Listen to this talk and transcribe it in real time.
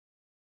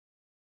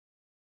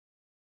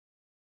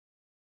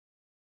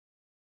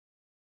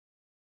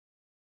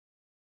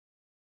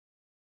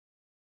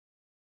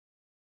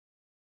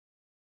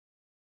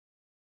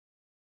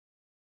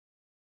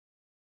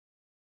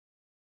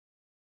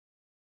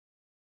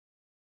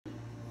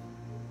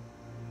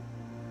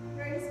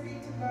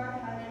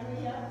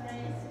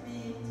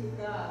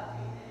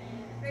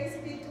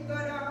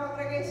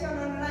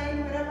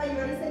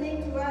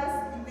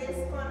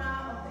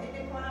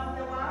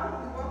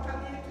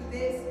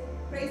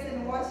praise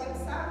and worship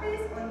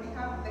service on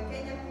behalf of the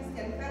Kenya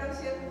Christian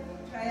Fellowship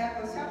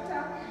Triangle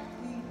Chapter.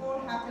 We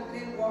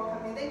wholeheartedly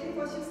welcome you. Thank you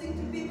for choosing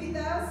to be with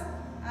us.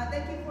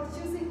 Thank you for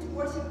choosing to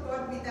worship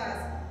God with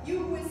us. You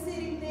who is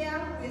sitting there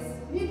who is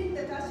needing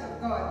the touch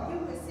of God. You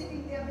who is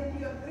sitting there, maybe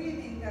you are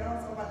grieving the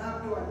loss of a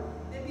loved one.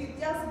 Maybe you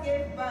just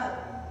gave birth.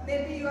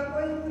 Maybe you are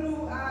going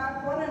through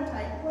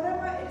quarantine.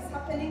 Whatever is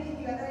happening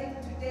in your life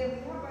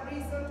today, we have a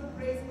reason to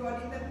praise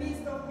God in the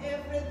midst of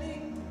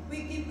everything.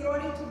 We give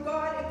glory to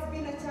God. It's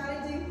been a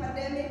challenging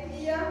pandemic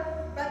year,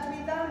 but we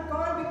thank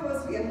God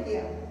because we are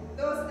here.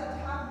 Those that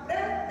have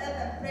breath, let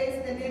them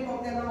praise the name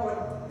of the Lord.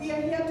 We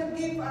are here to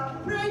give a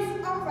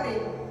praise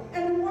offering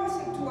and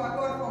worship to our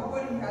God for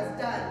what He has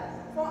done.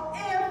 For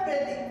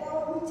everything, for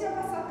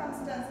whichever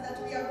circumstance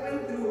that we are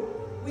going through,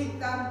 we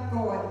thank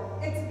God.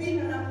 It's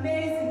been an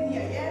amazing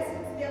year. Yes,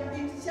 there have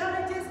been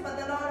challenges, but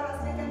the Lord has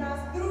taken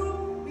us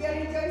through. We are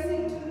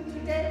rejoicing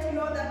today to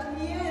know that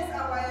He is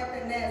our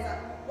Ebenezer,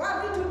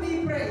 worthy to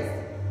be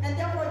praised. And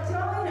therefore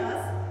join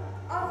us,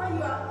 offer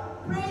your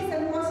praise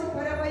and worship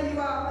wherever you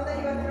are,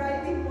 whether you are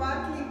driving,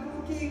 working,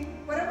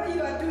 cooking, whatever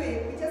you are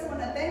doing. We just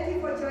want to thank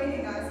you for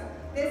joining us.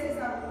 This is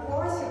a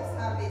worship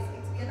service.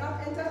 We are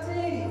not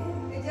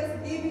entertaining. We're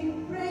just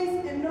giving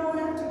praise and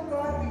honor to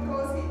God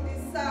because He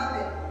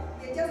deserves it.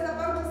 We're just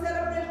about to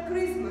celebrate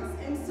Christmas,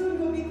 and soon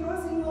we'll be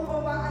crossing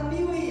over a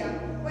new year.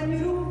 When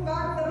you look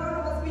back, the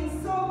Lord has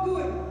been so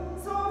good,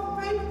 so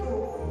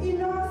faithful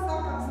in all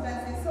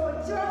circumstances. So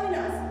join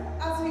us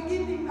as we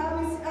give Him,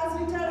 as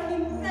we tell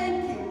Him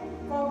thank you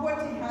for what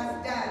He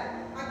has done.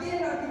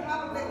 Again, on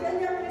behalf of the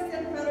Kenya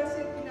Christian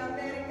Fellowship in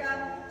America,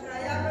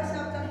 Triangle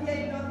Chapter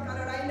here in North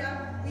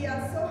Carolina, we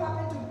are so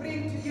happy to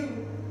bring to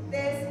you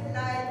this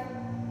live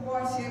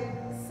worship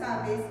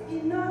service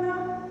in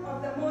honor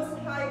of the Most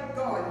High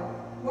God.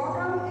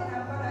 Welcome, and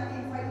I'm going to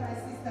invite my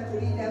sister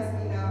to lead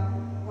us in a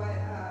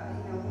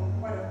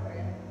word of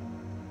prayer.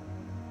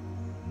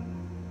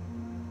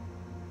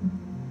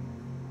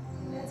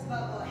 Let's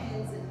bow our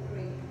heads and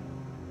pray.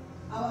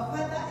 Our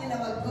Father and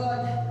our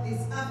God,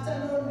 this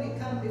afternoon we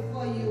come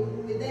before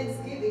you with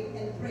thanksgiving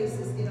and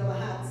praises in our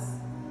hearts.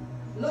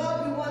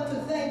 Lord, we want to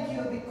thank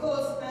you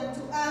because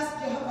unto us,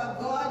 Jehovah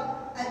God,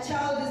 a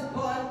child is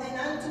born, and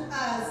unto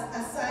us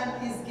a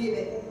son is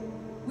given.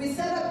 We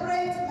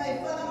celebrate, my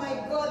Father,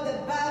 my God, the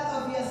birth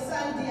of your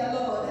Son, dear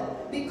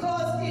Lord,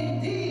 because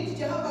indeed,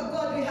 Jehovah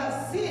God, we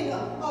have seen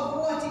of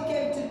what He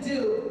came to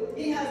do.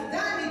 He has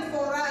done it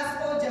for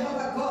us, oh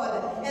Jehovah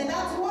God, and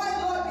that's why,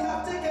 Lord, we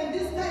have taken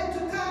this time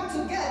to come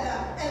together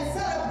and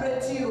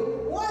celebrate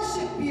you,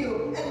 worship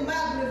you, and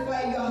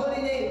magnify your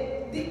holy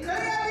name,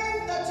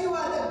 declaring that you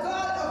are the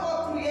God of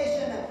all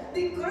creation,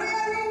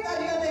 declaring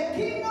that you are the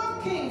King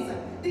of kings,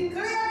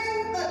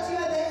 declaring that you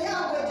are the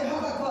Yahweh,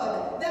 Jehovah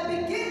God, the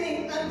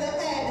beginning and the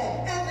end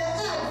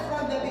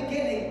from the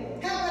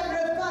beginning.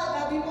 Heavenly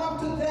Father, we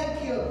want to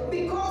thank you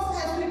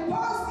because as we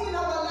pause in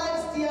our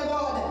lives, dear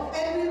Lord,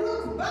 and we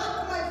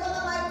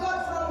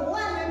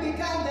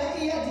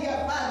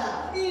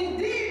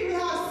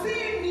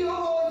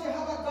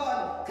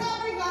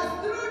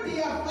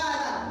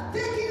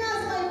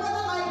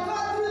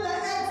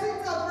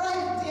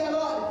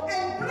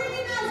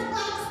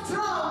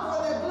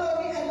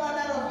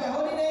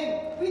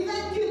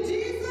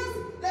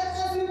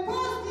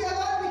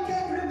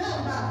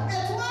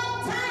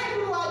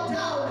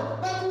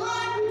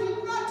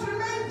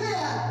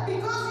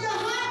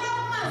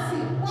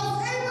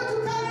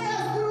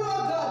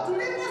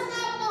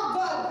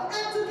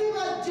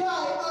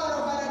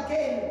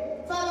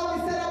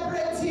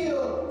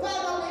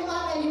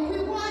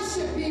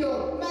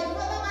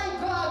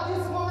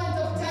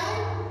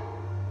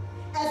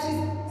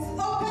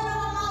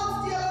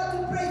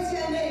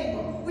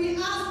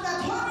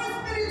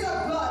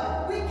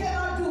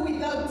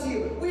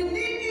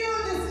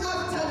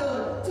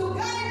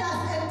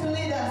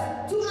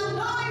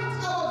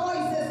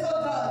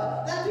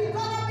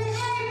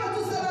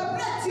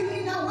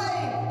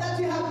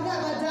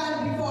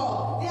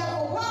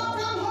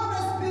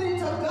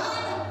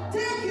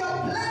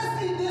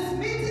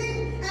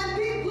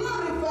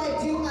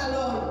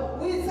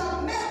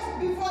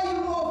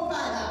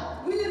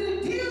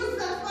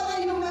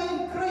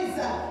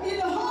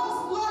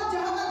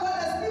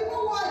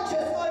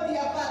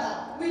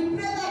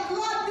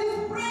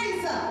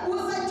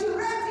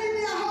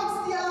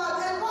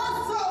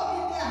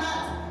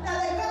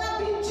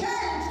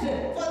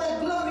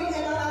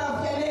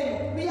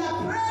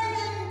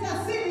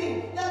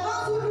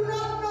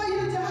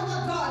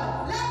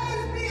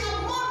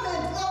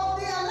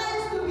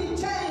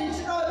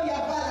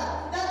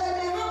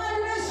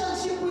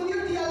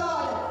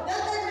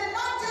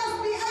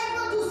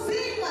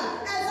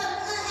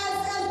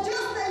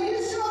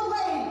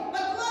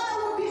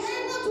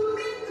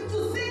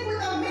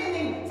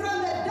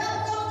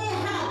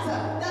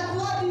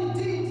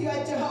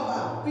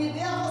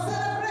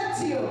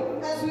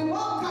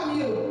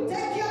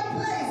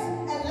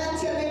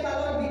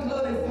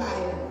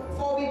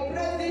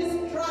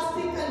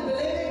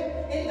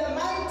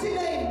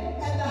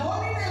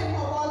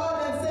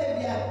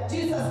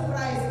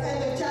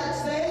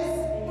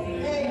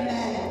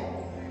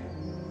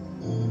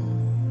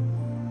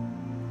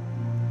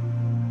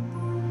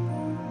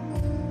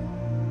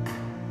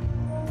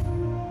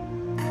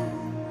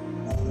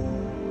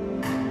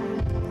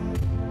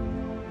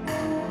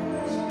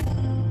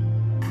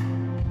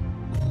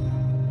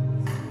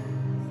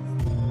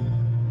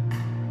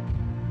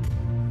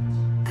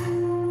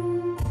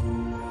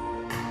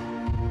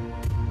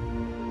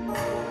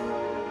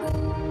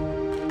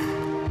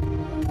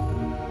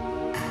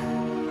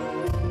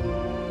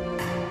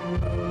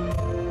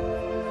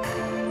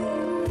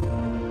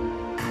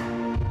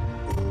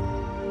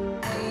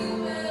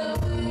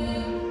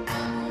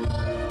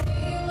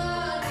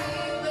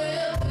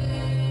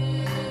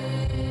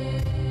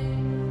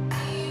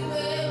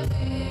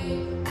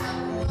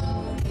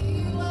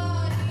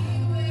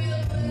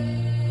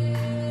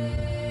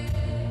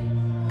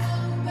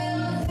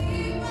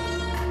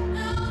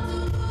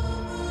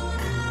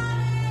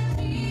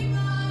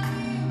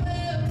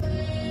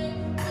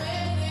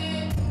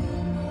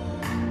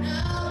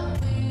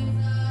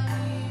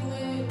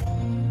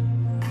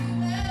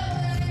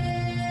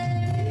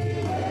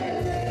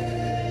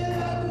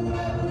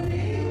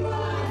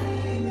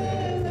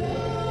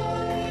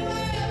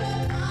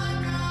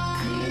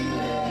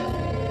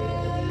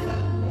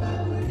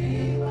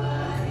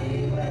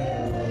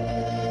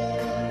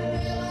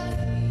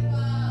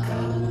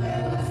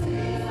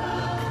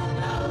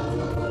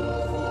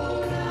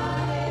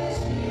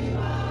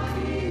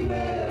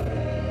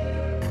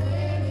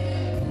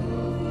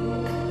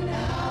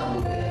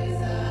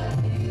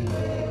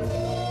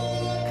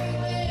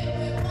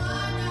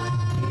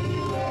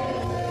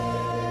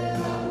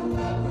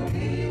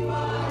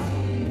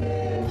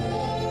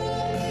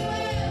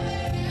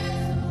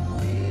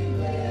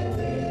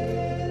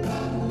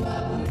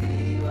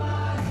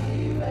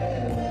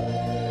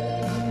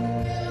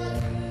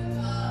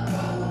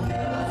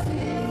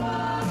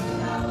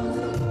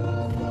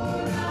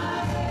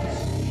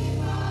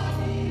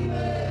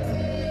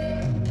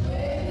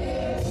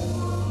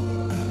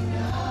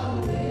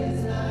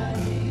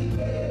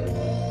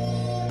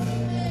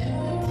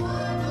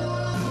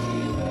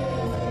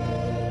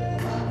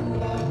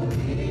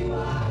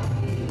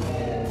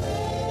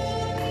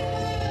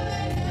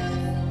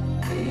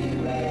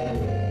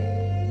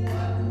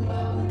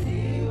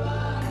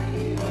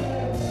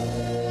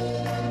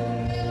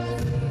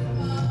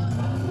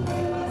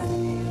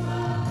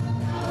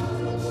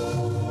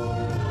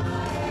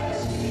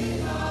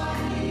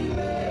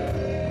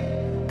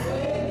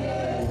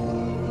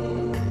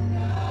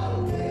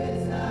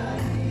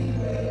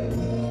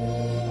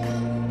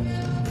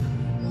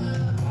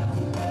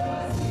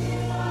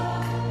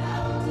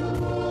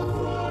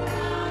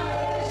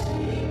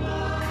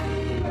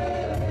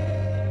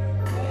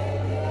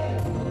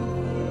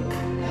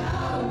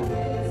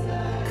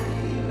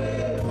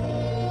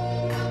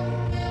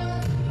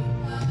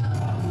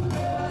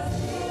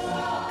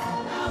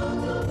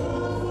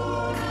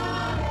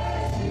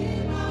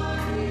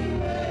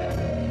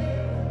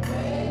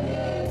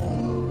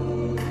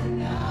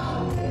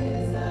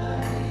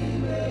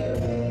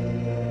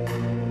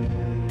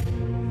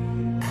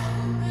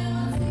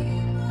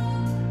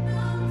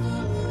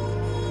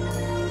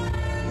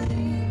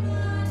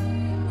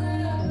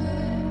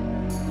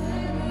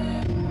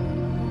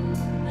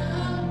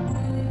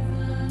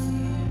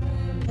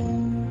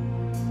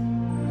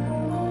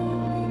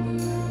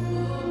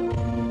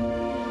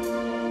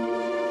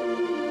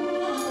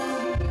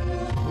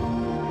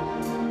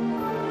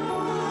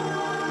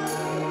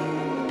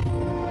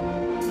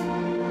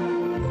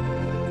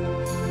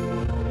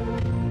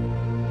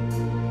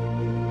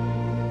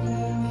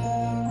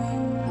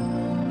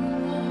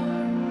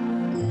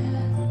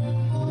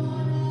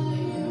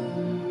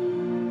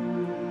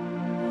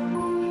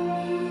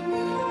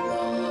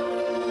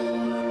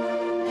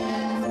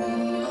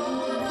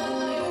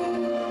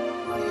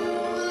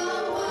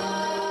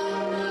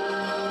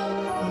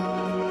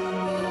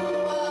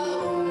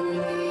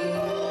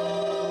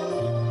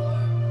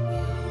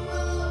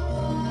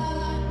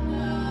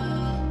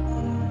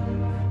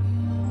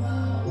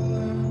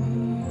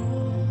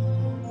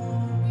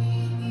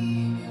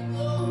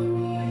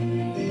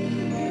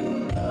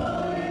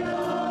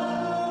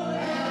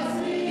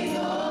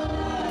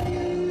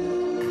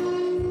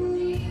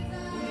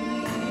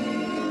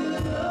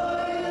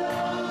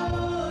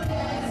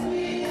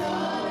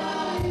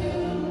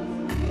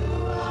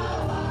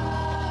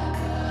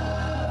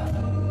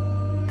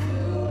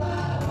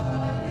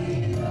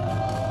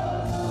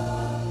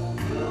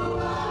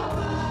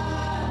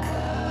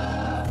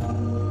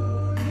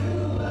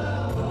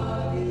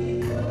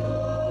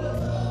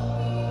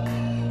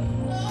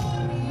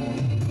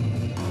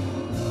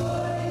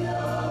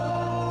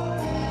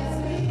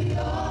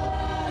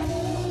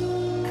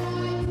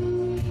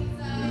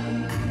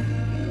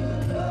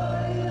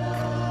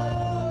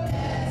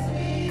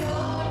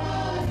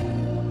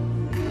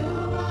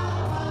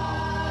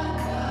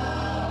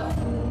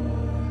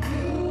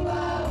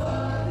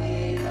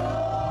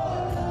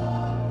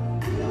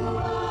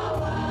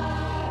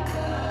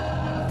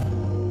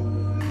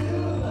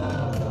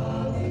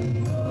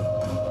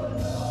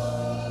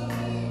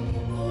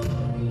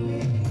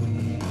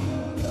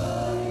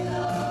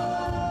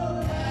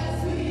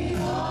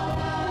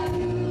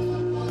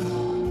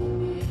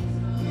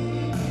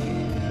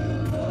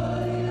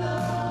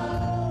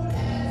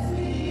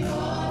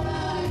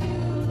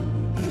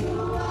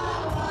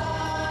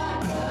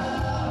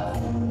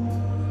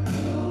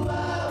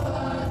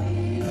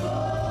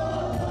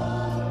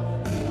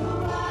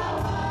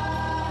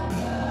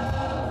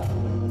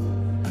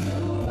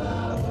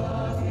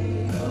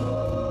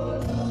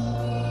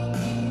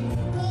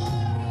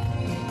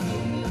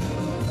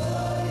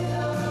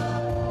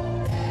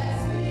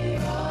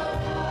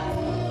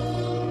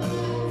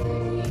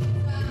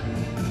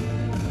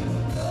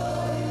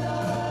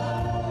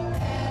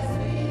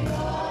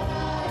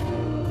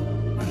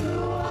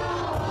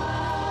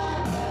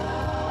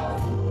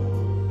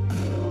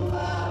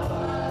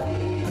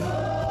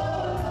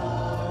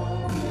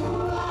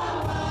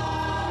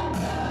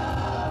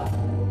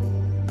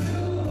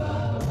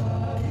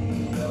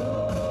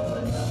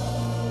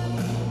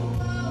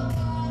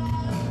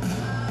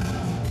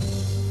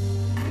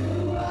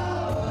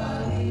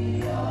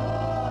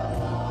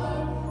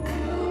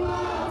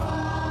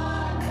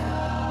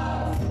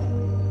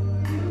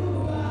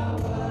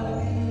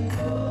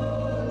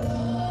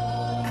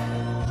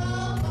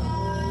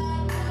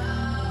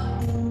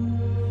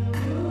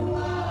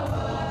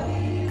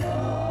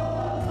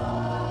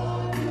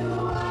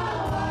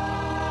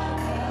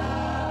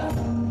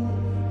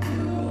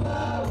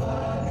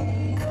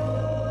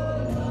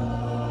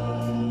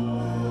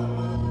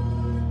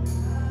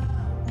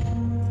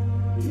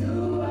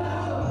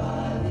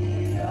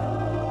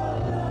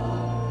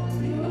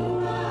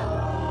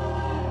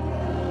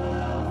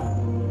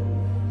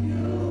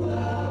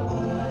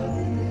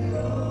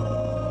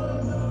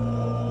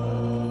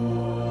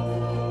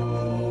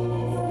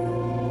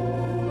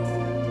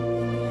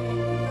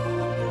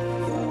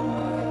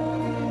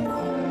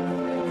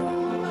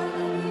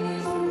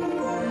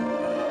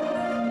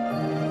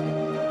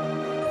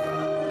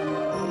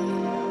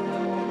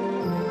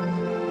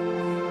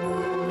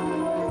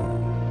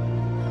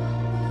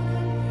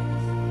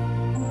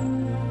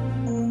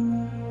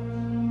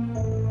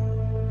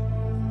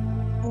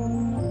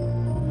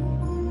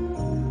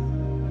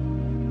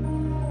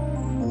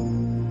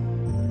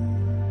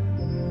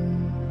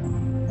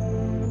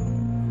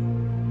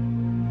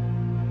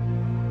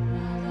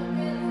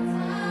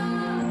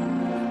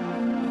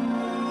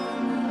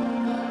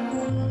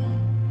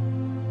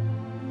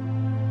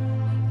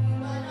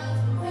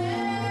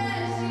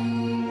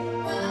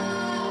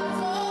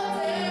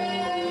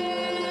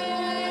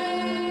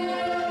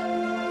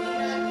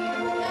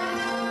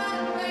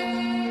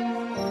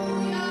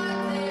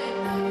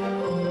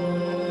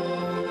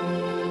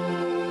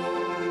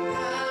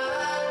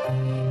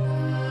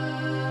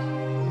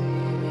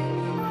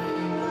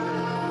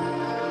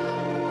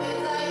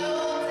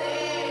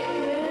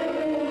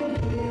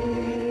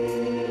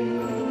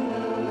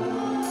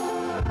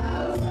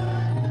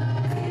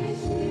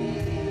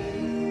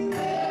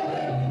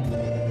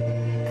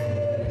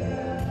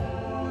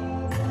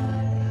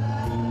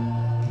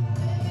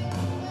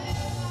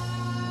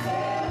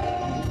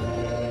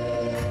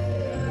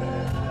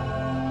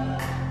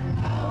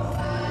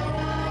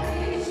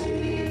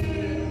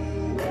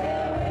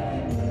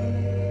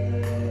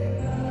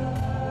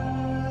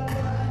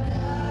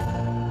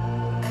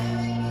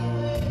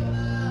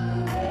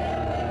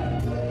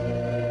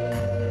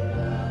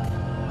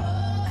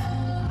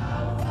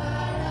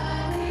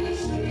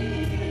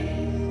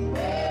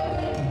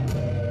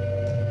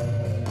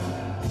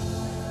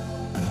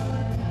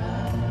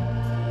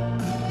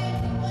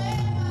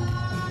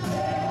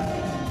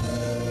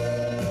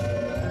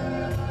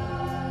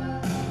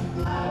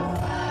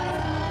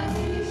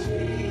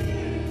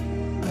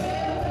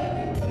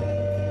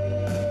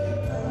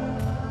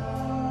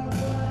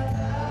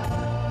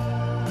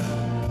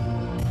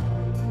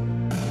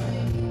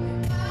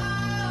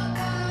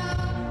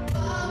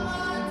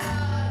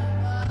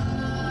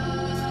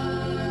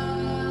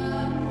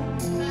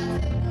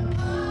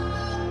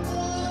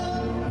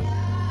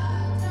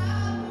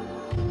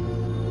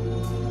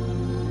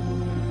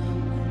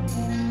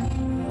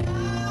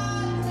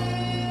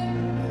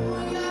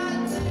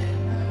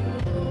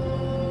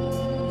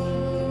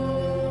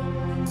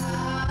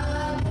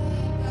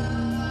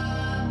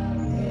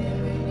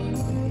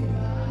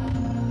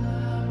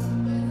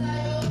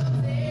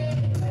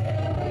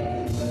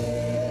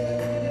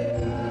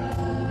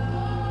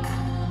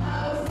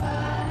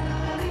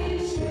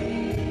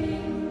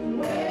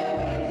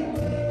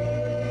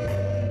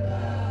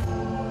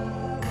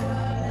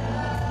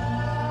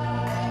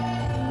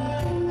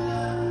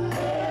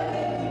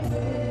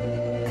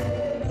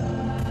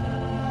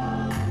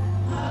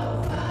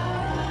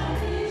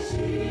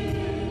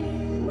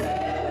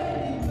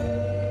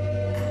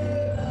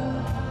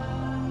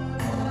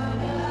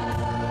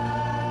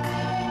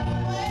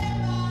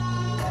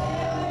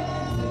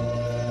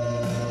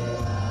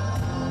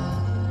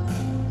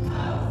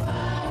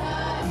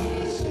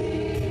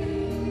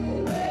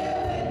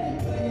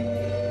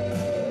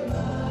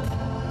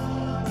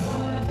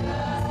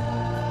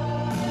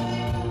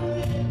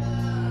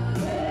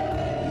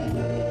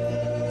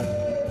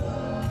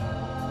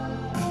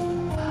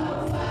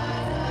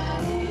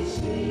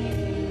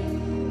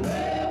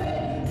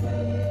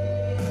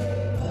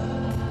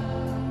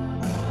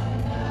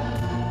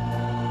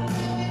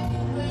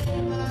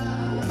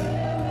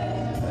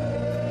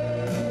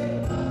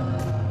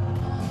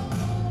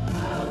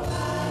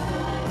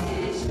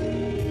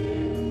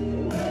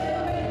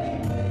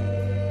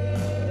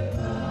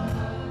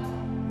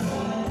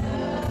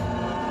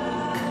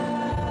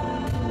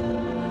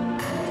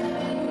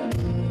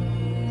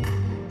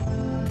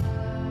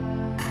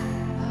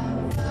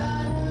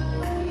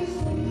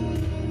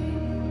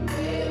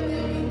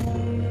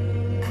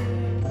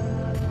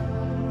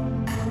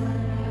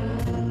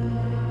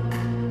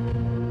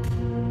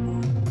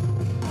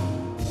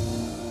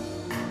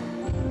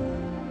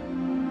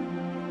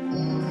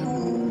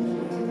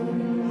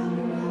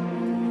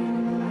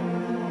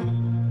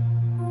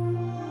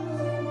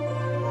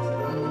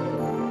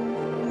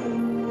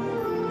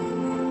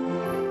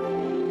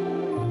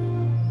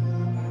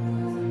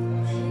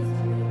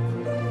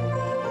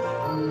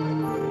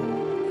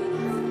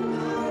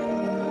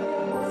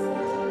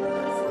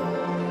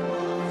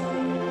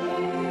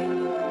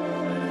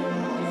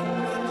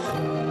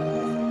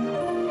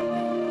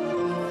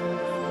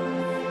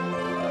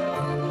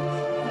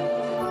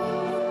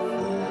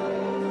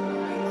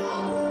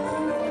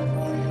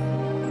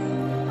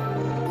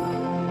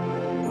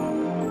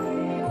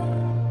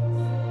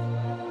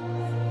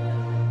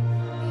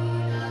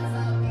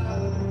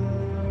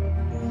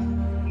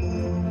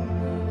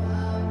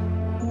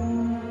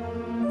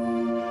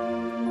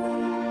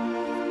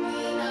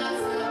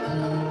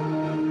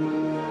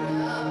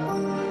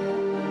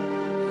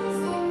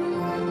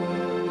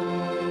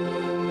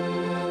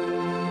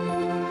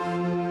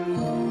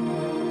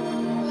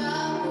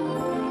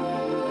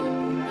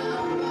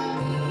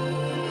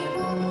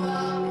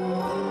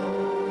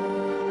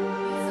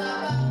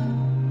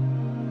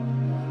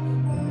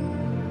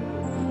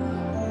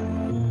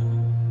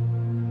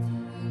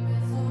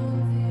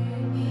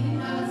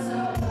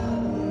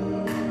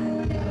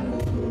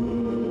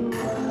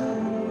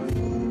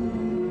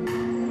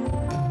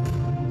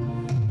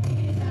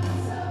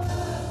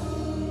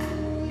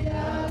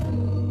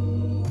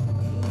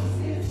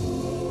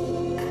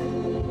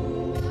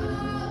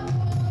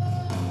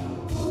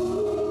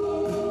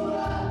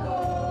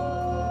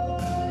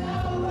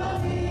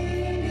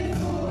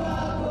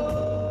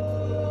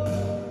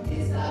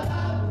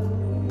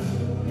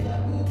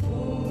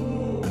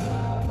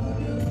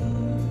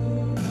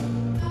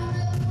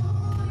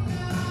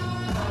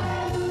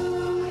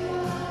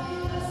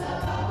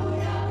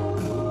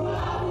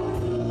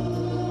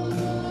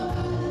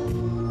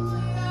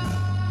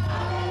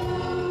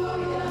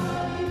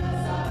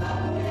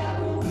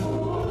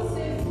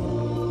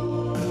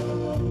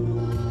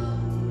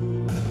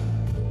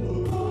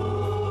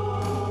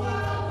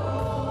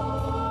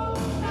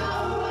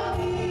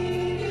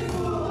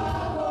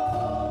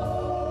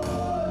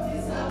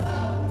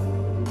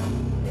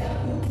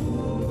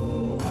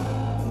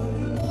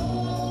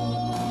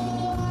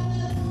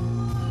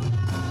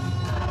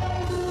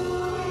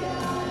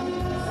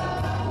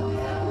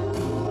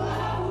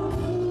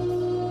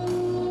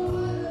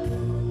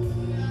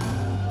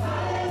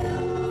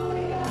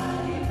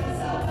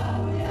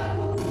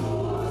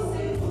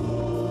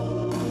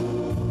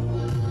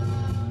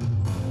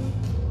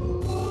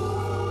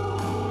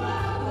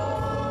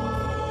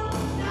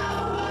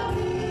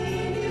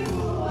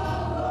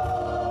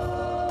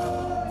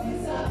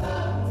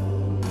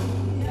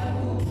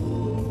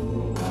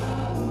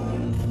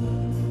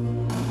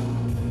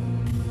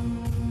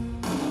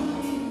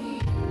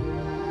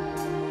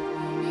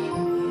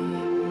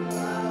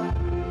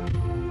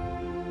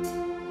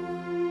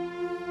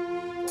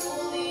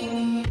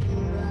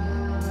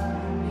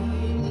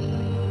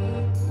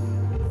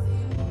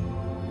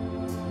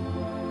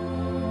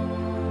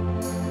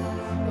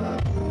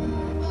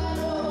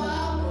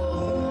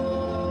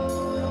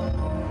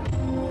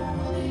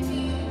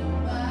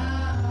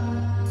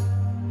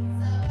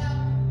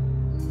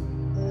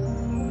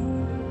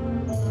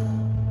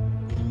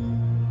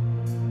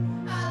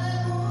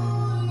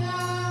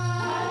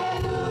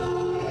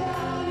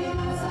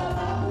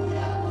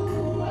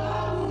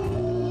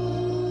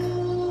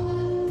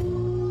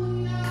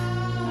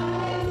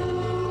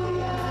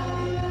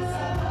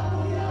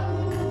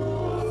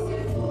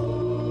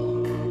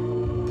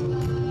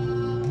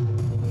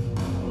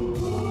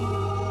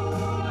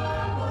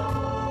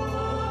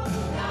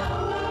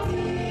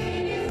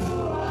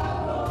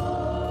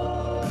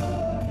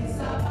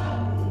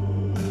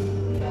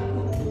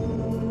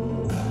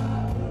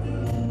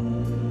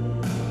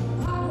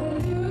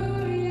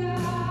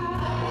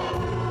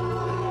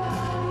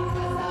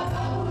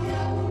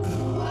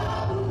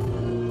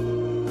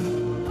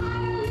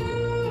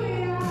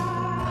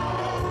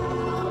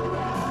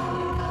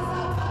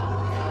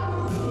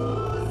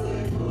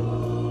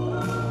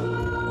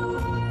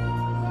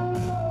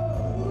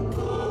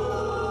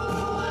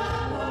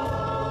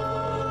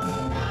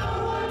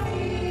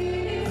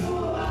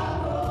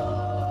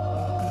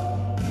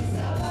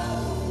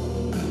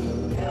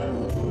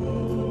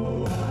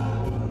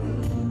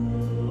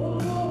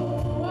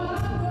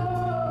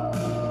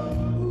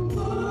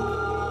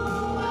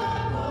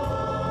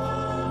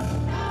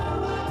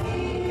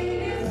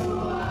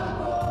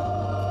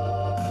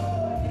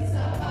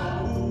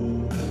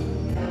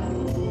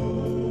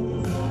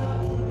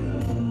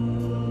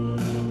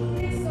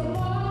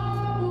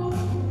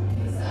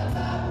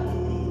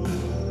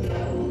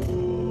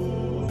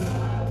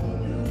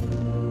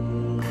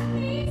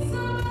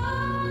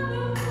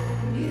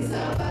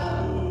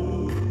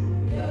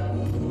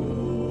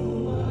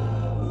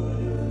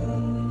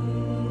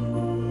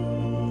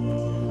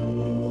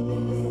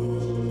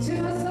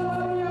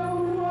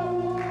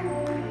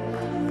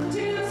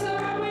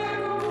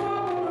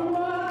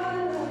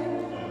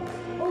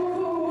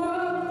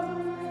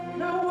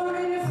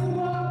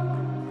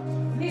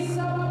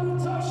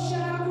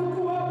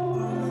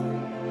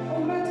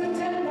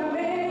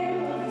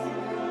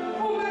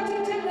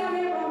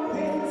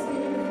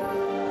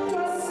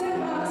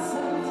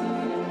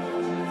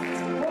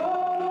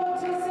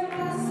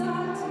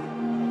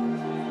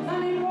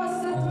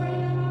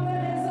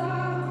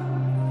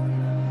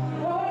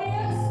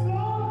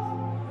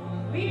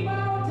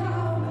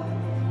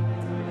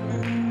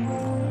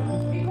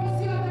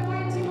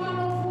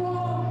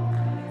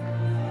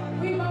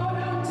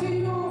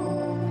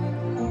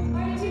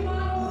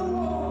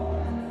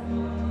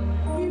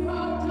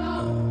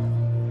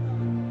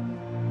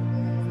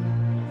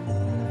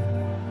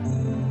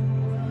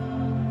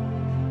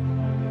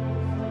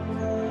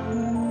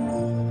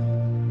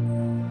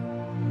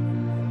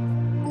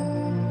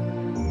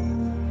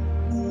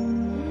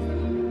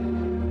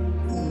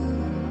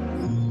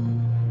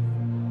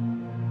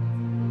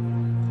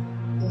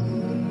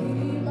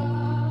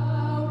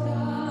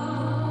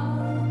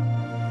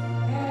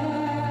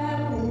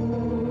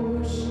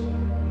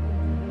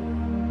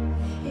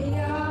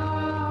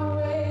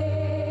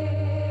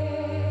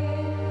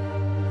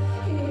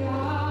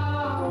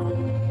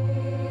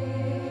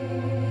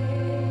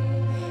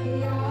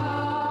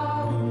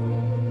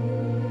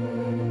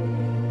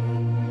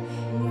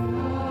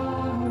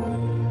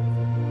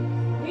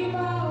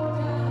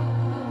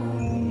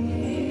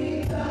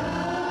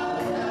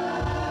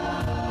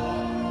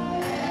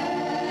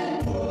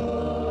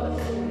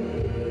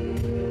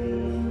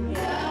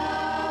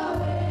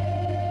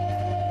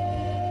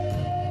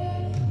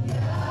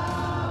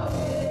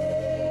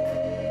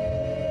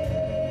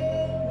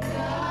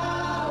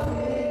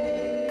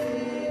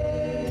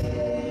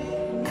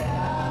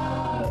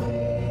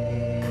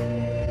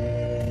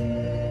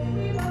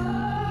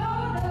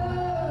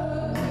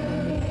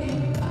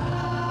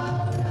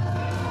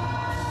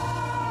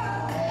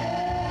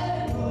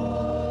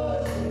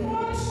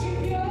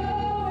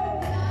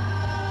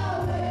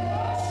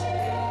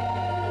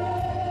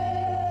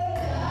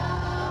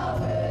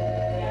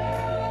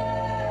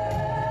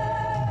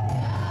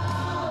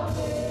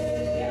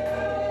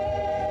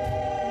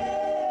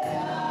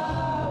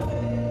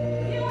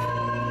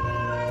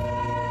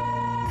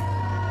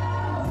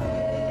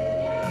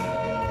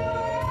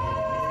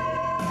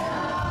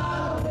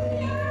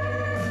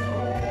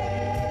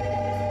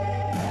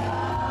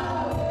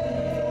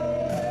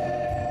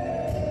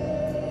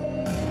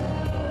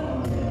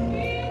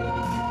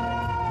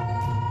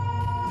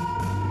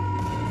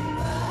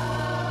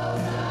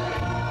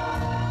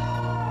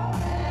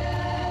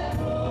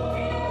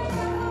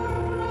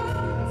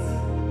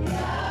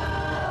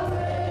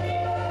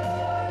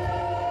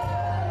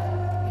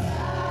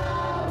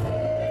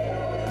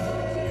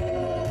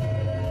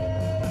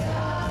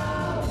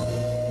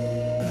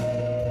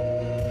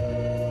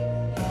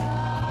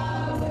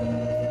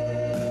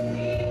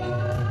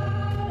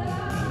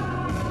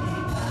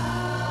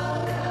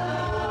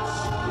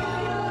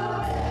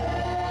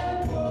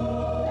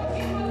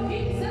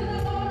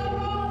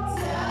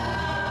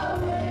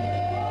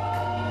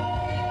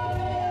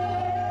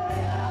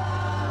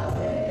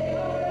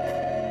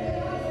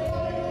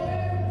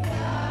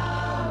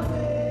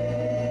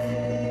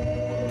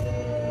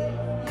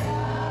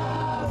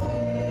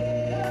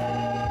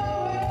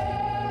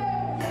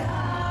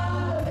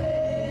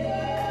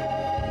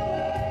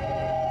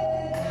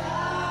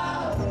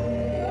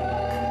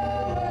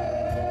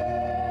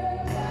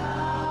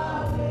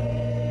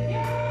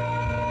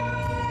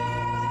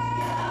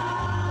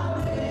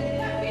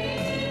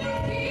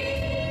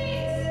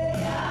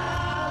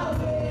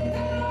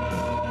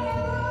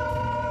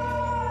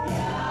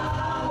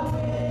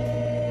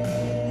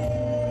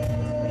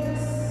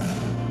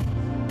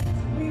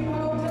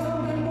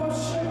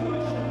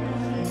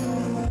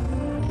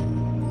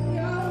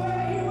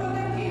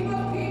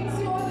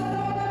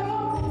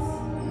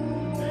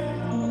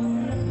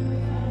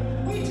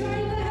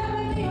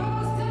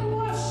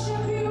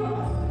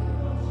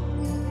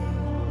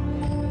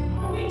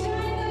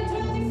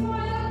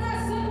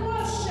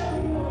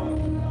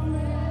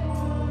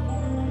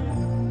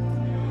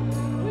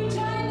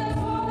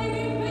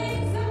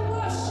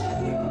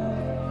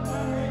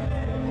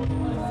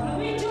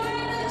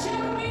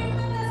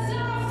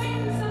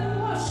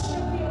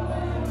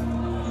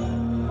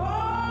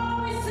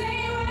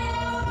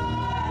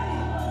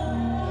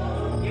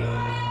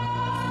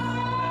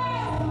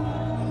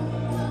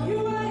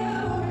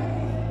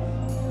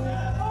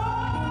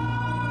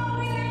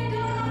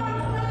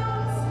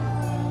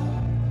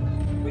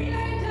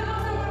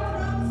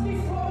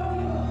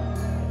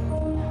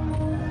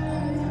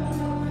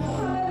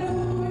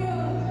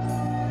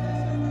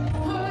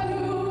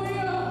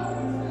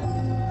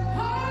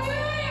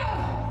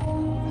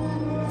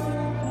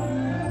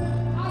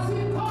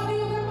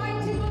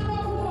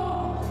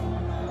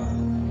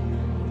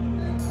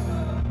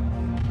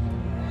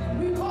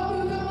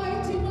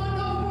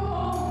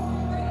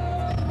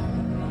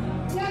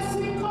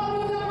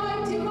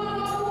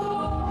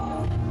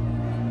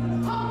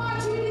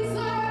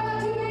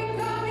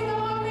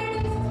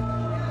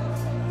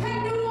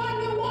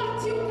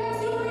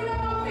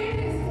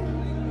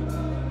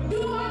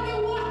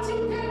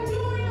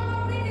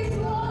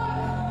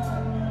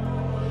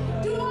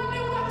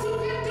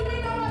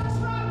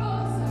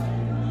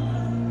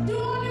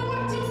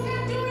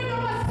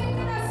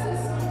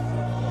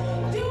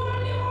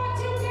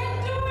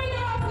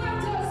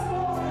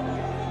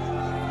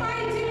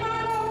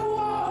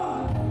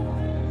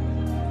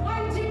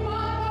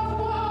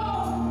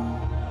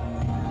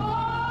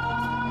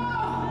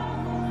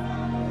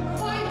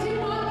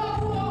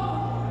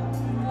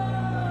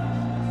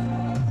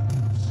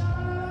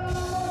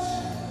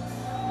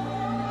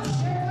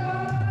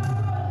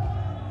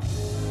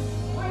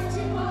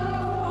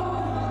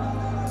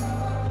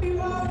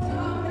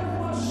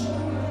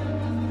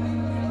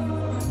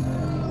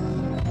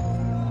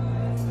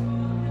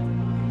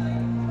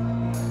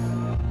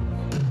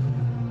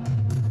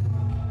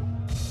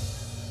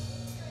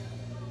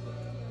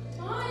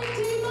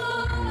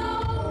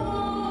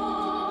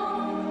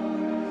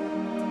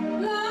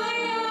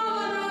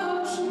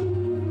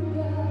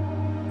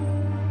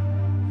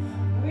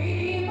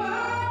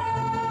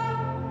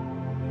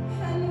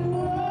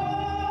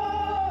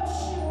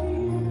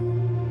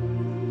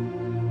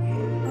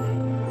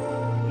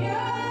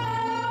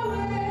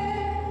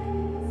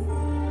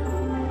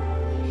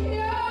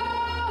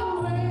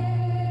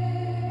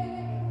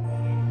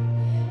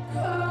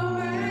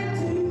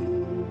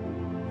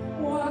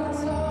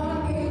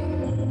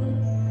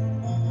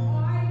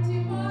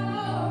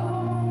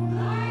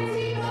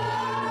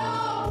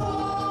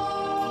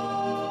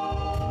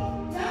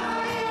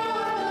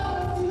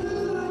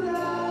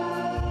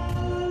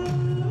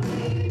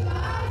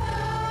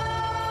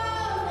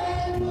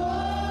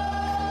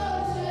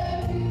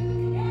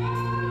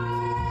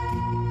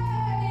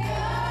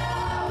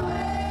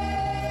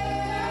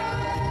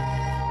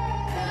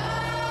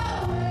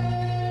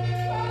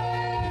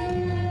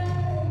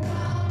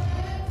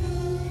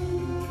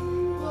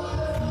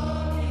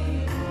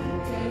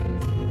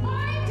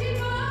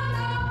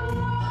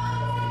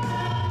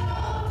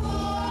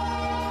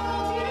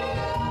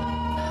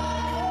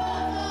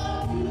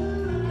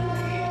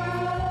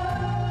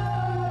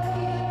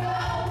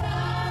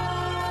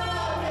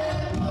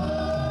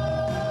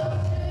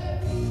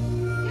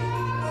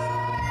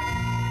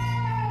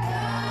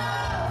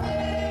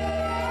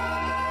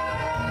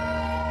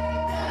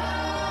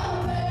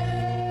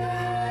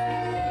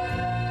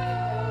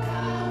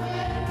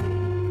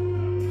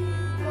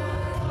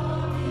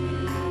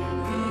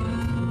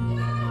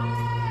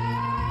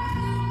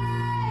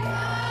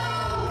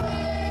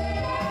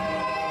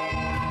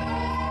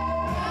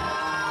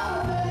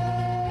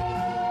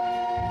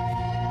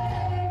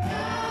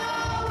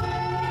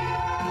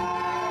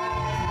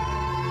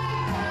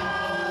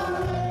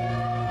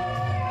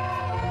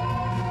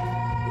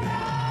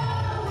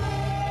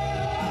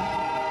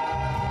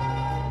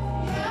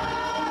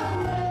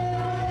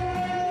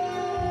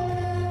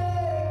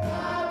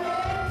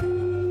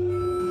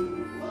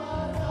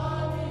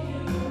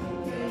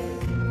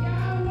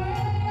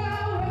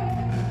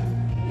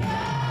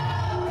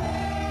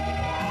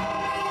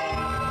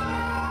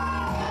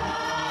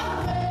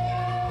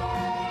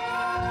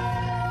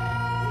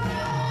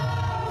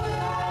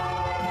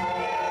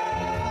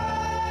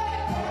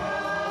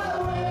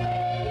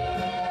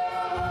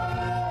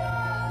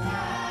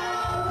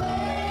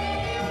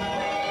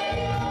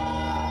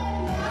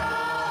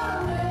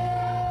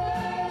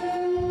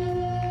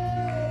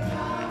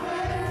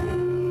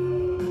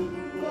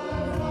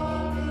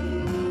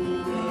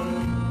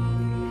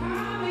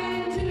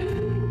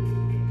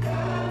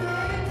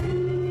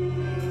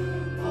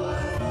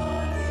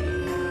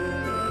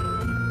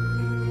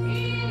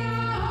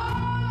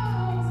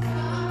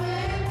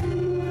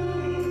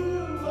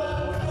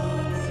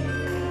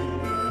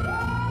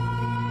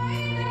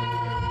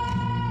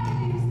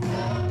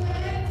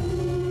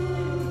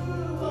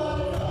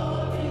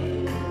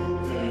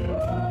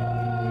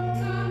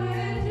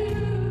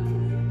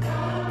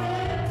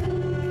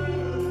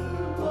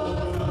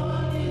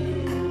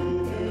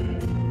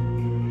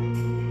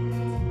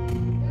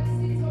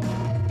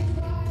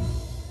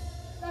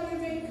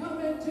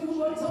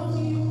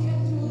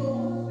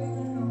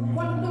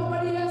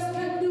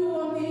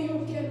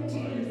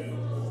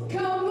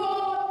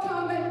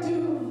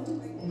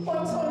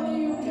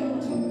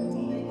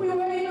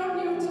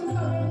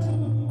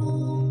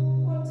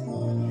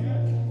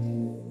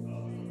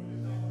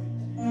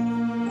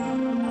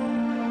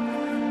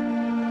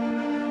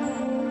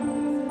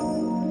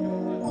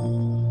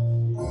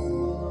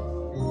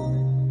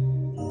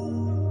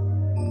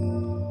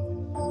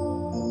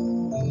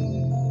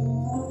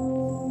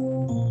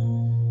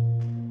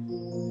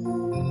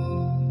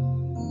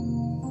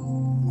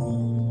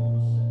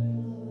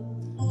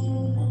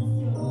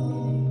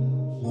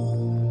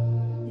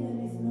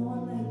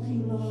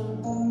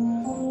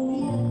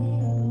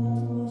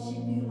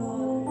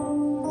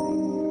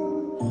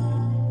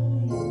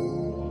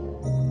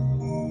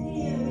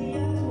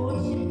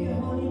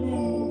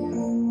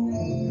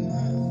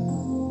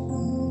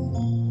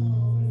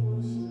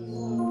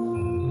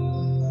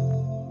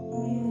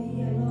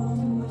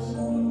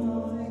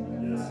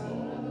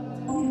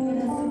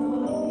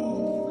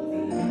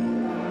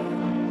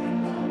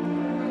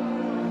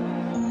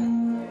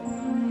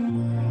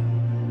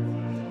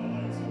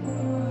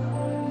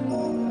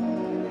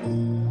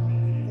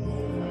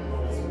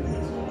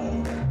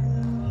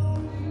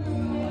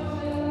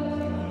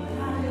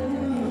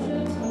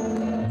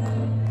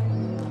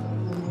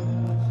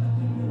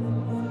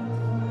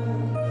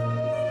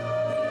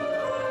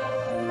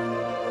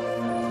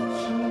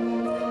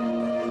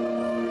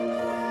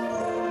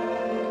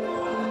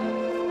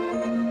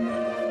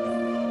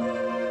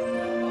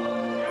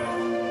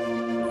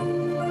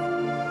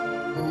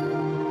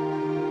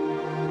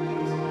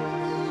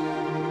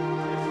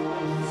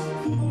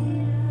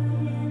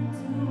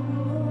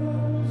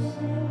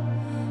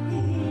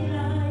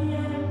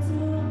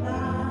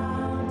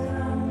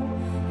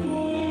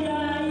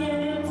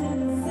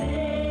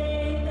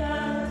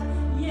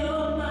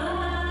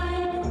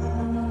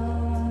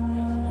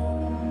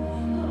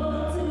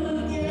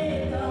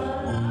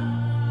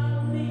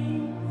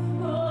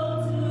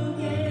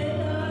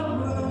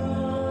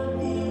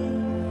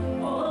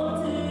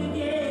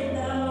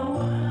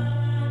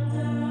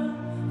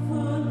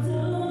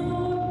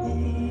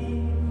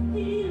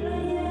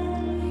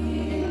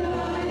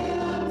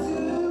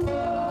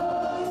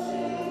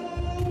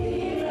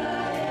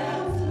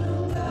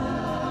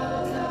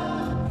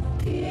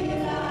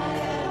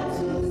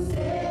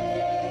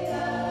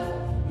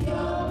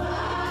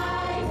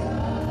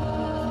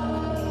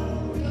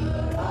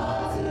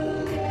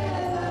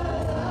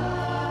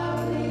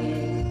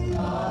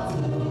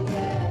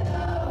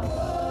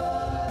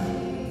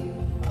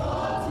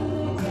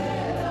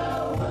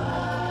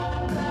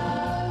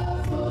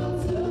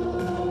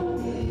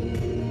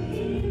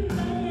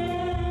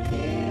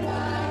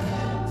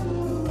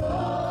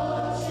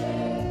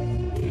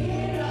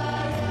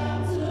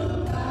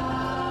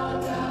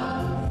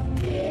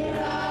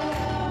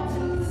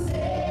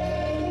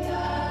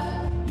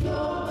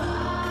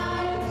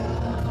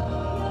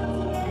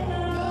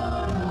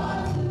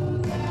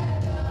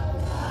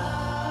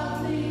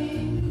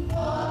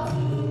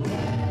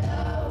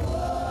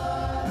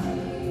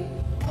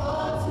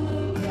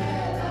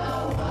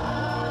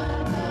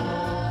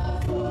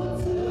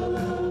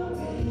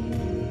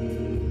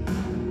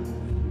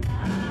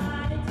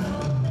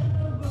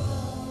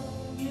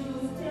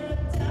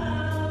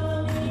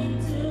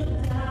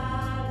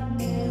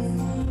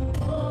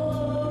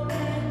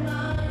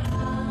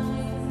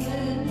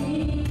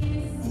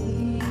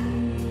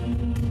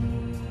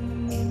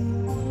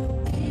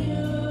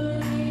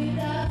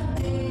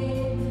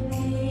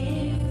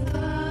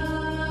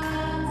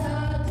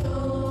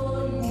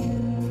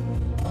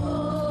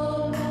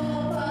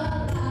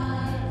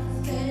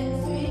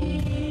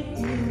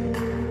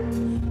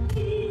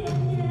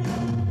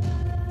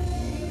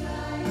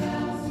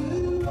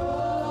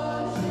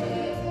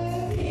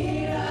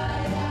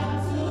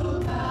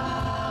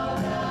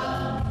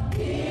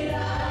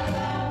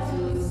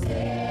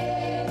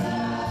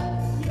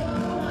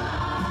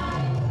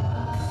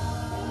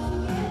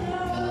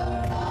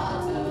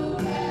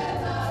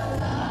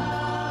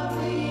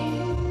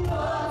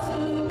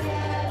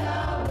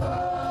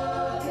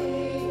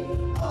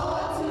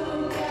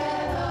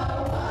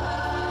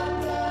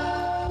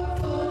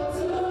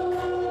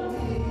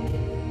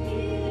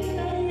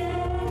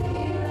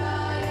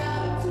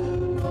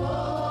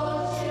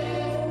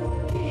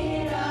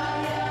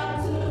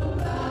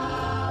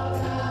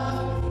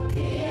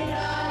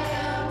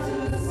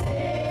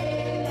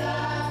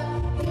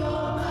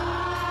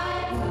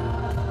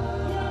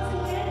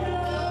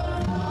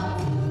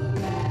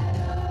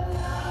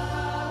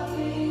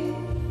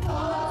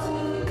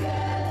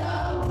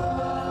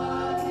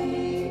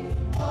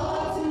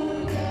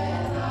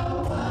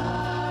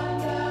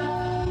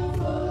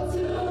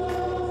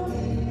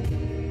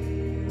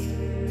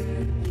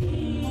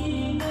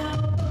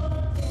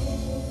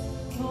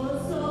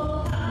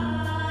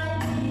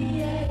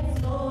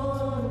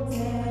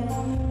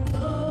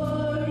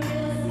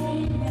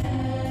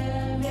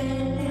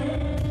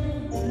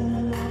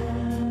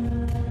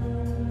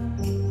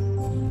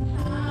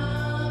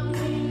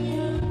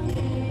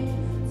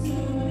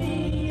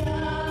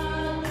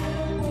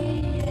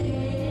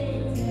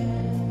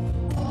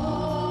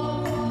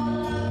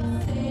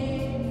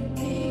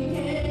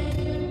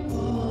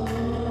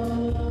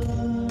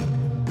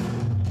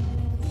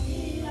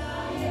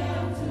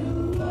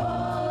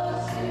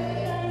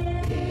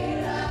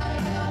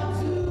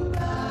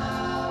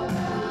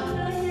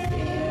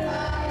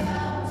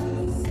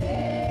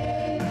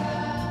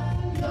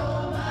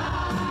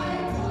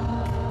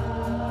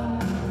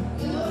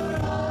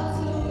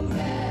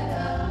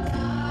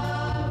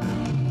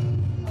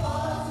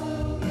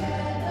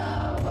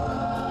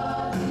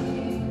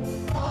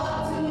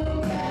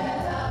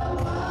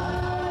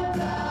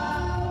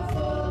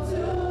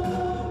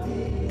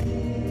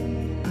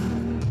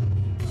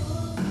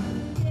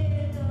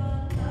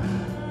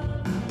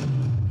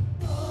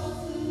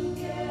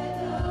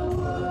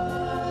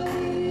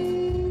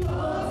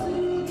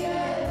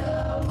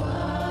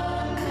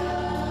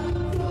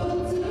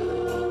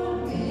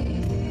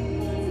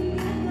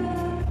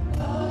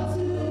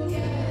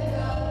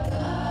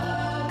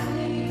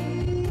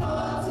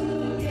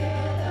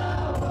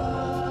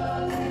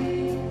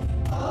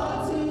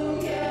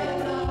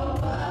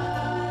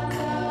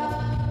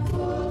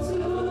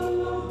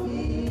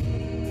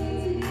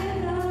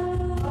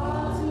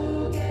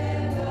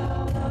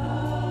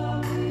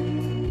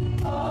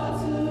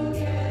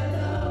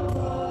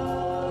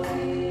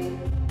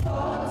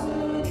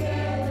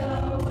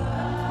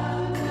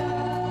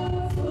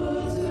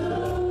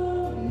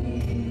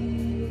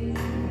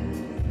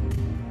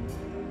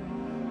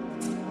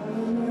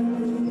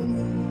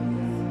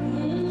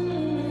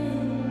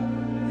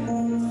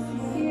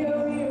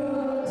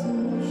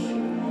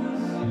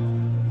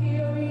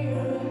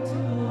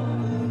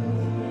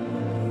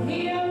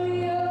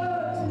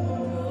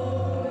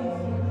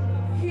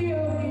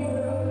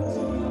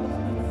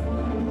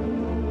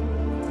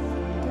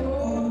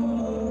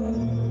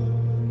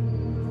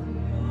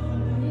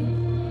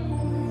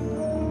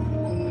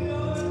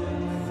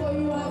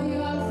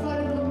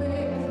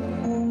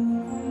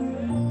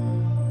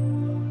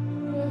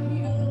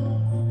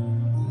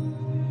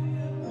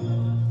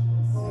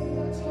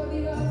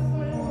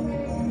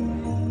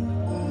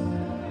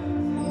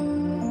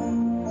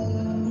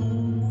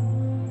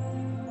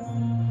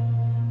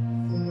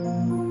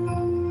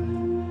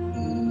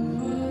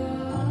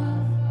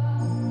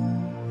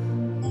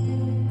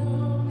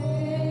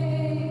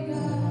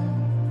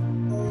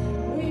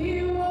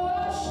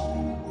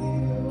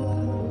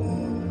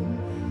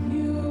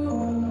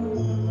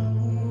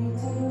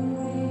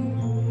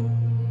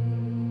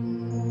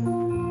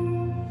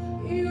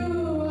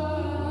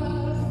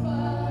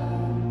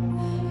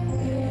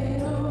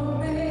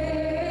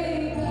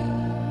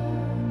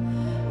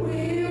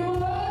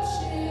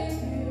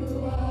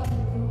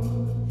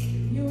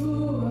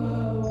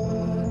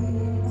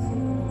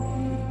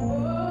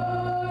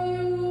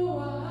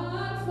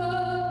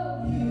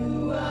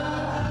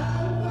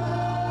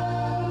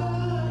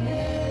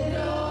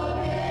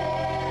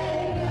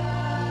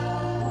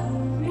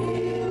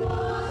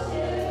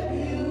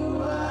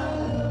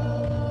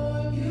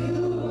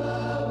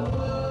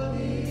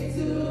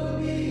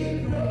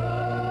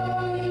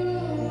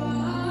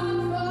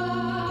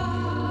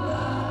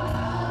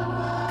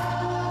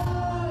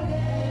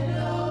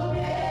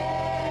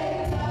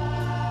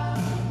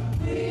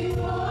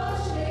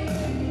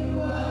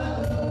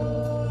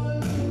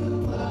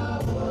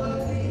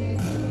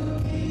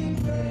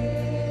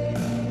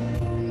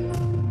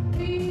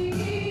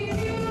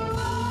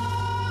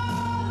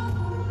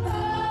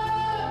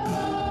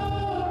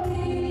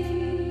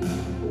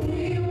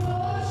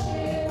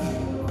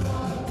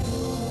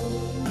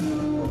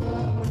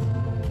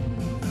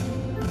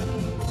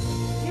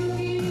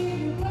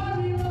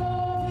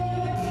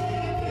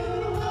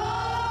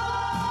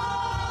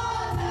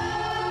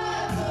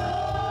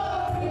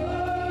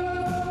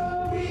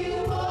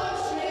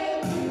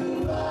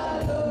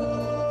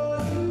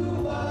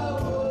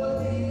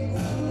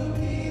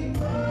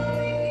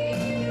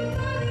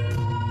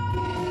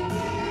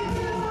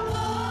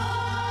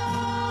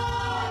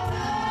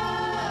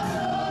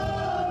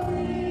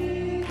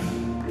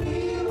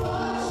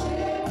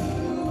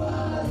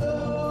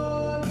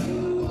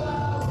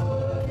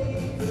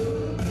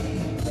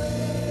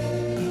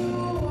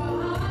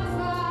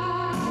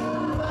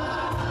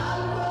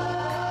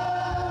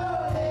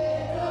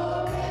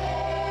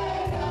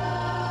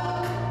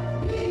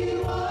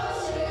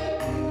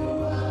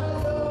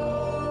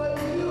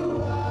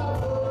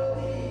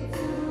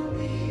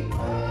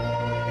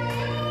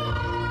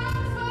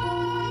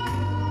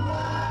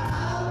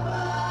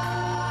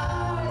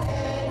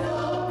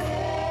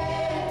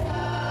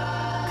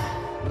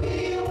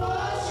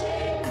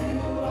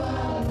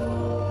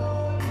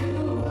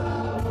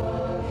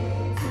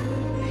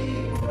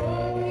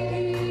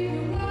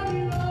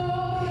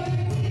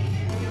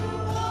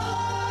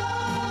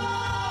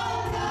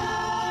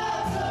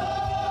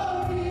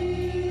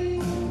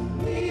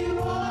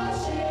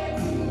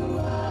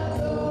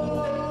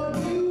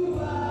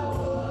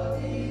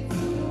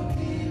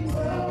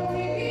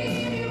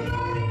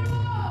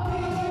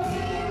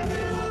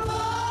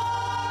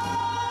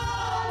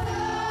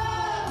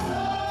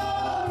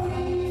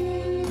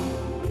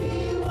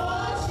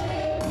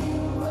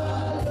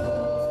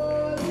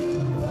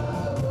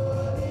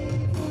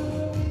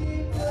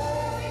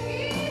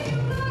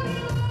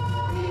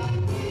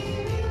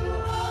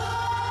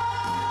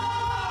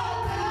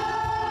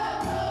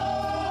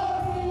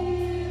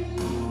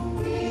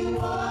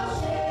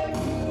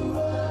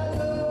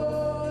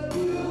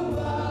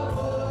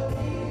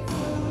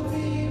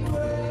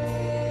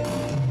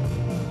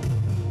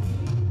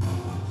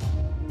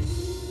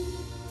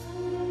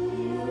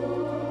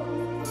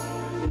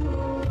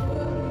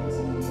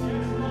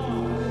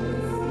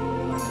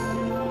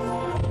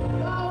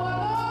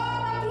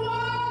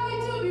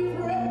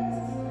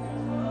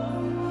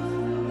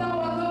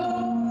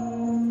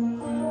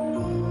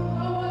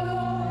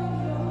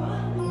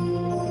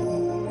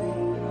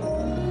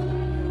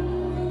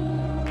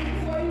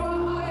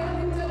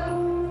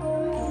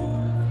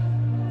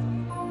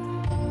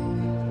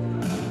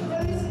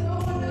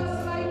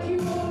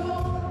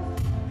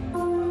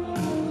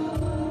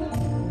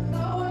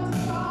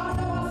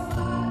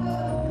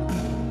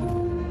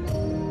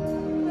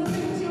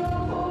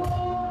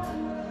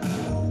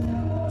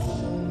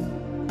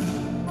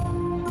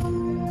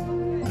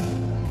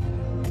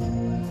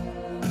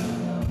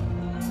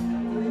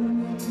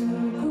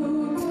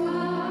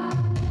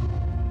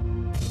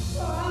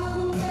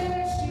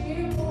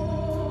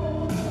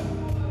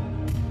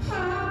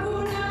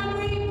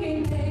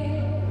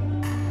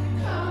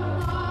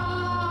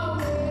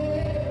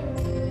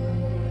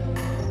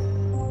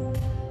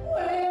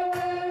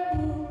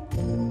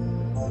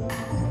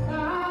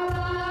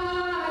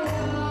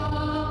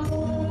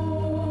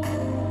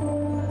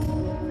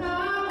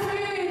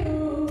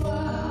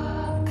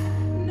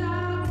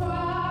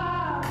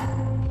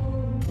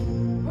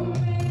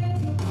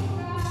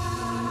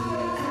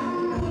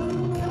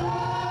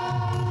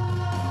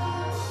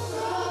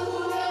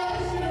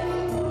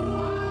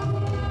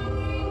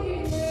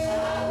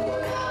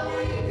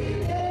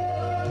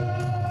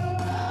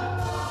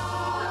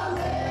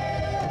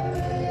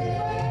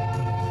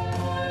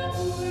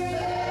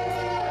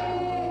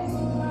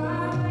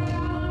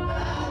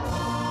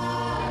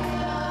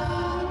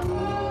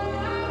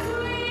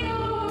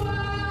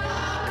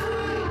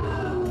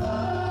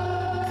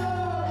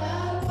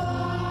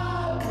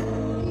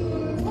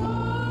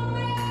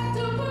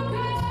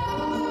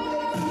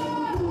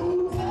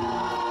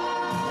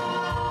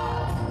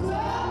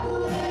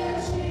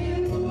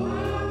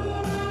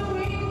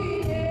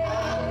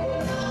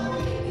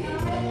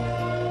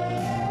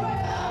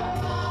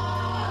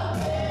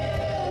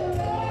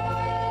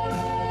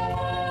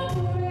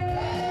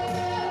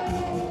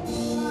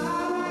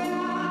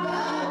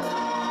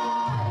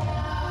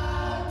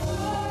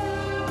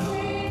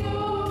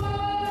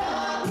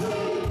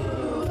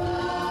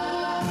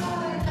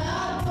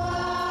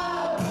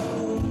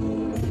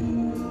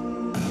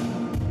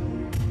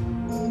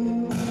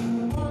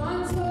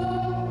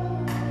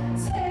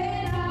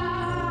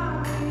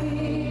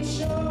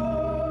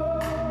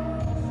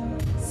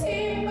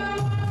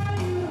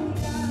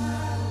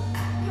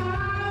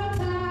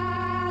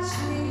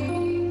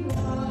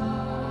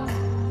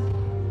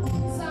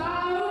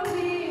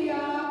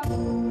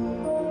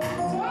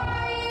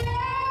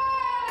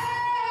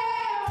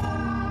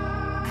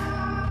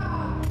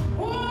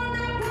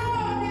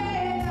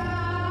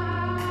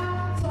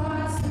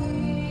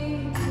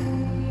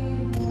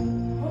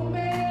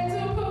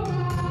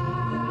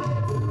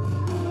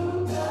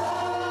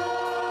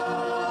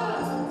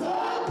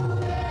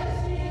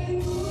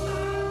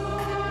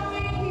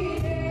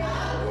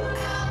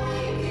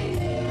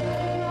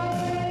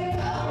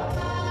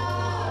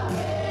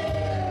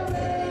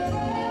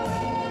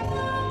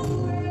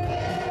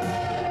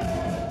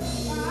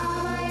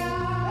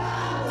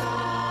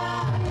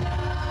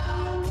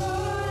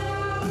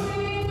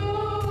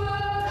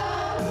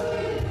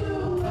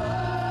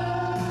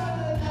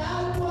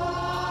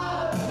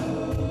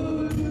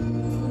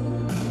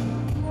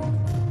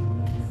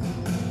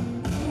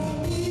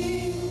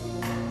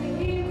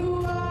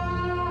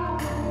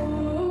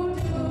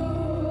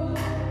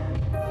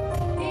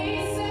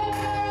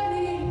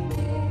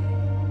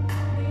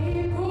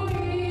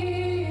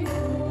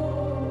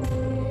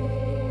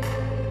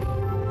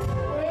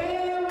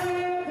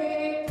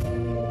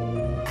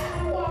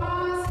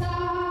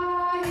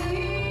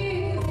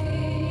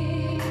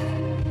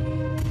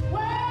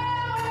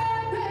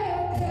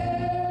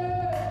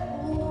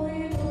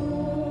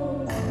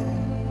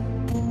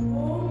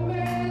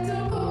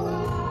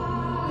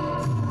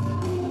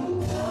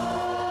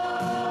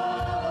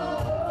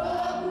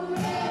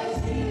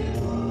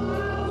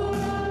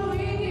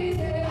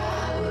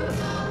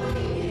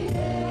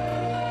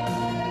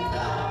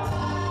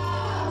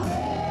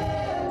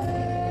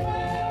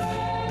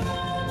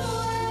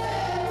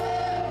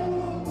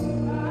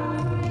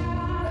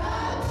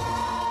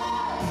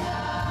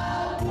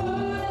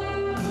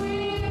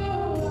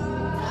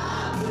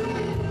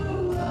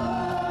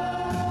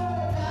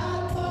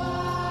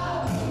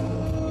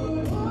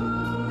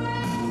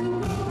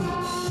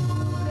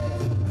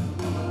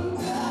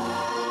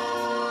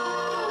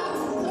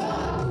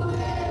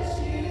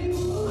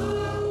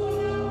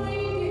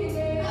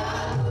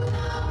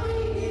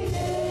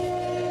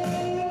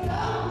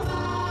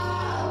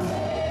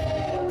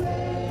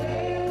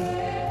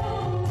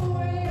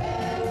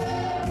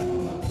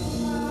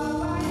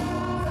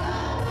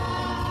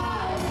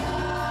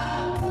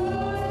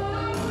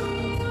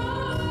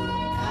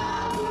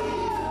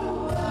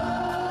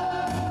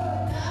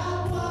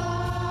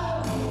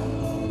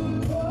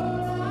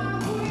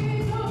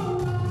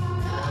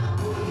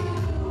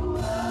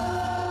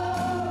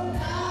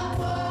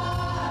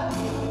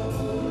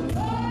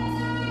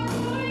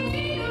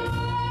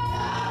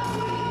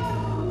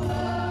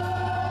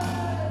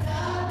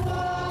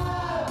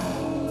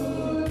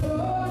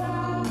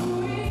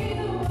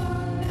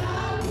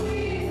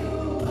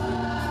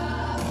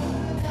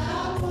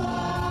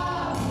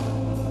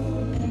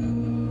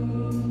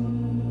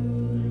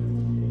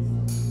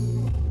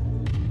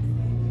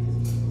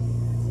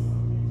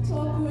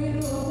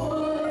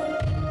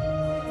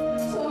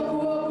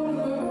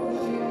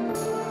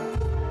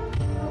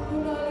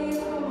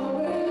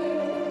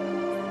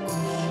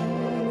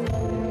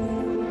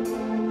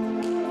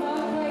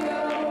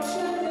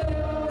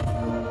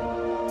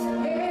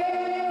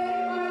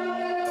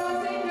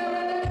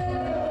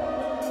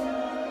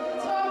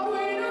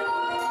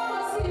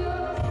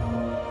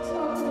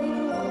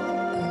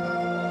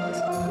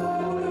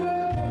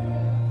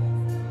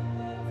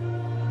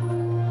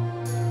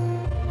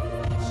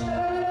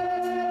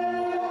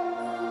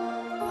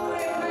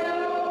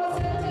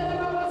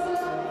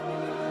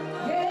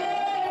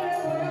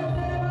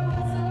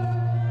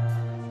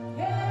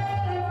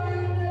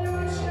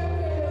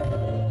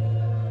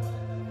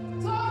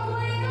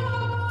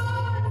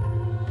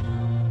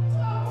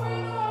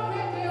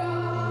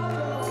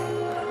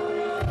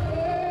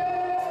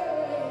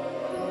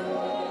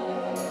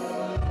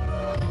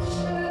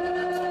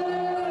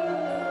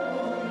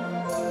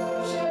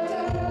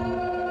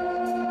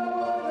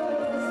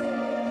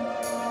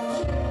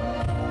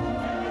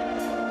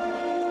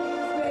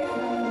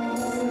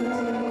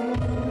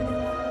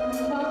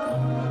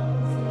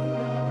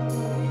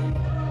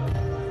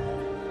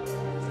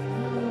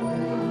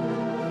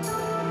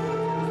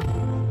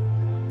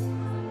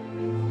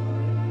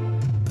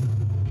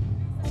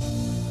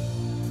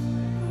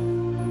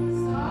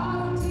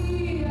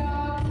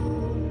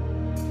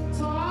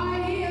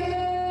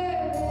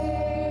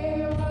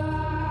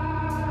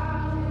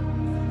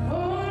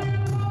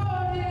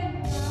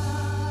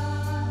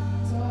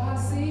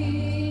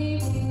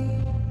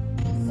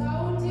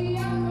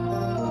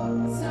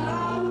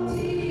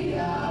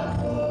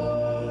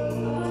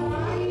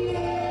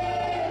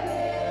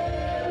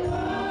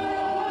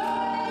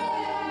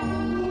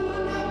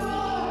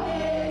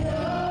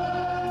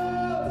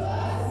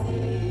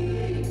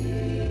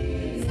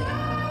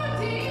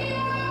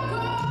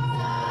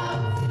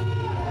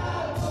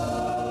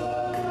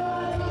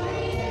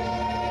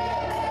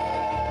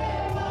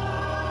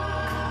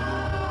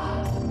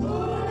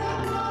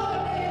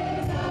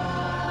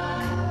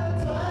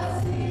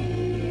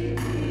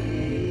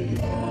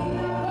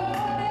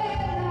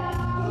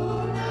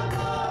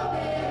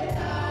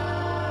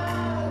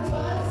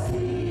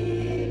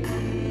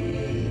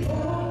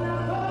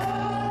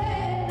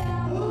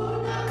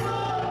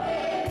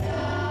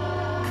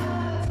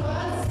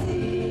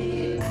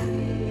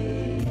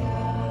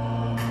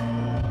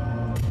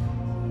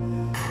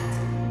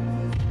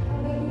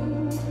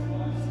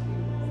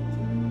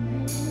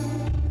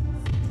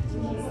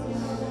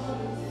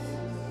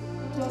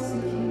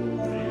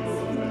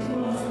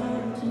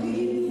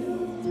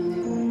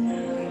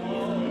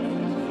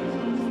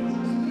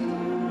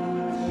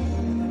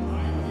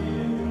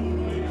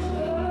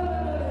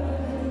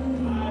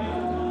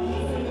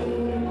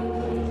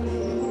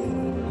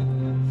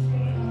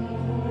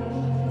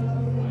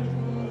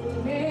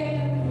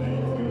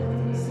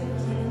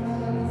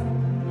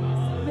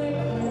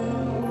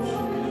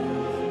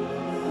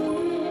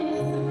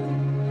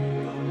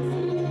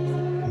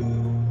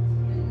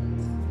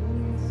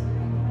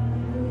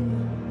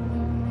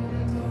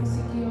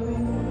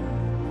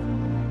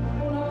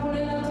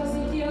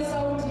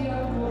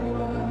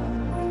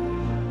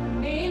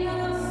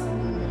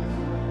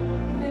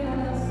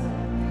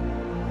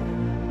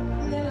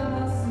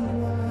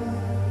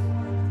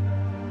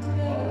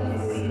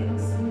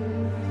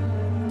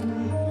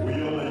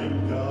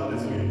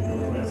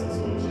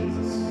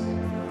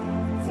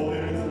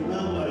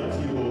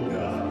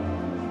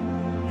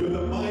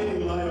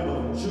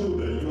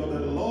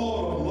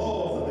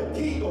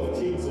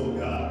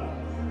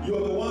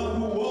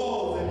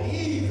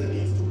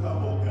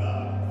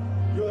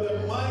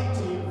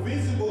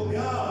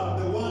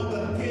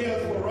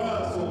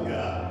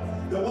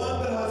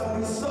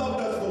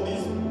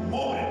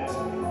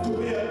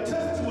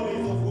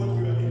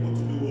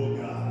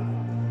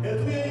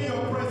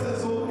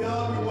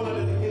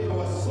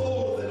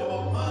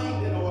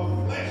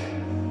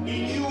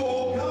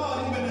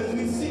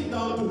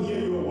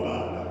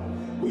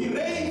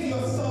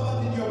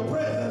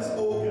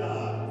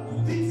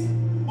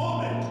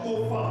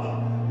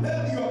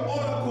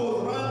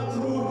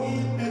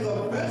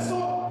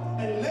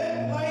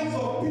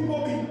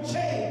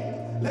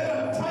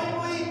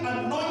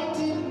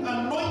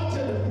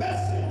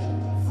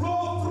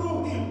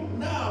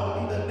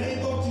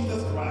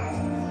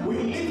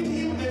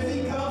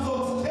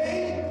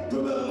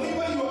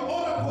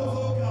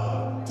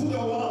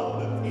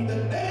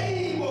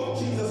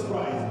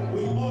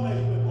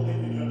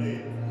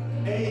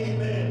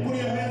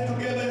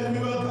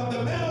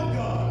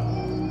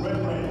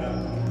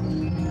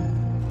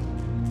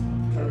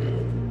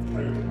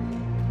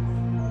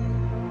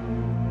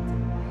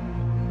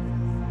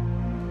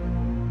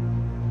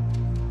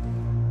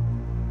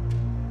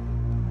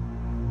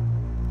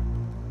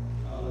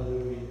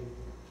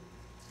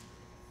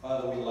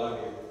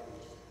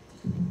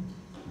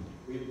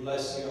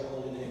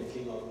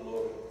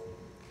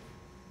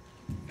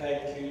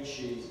Thank you,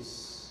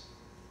 Jesus.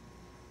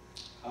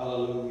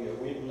 Hallelujah.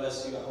 We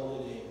bless your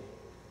holy name.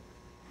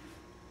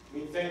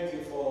 We thank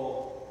you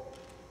for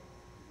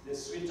the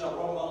sweet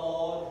aroma,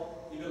 Lord,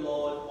 even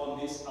Lord, on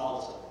this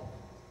altar.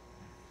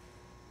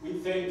 We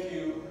thank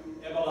you,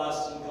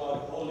 everlasting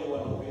God, Holy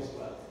One of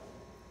Israel.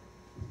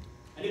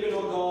 And even,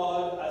 oh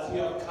God, as we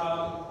have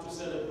come to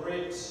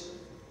celebrate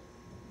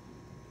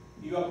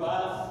your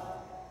birth,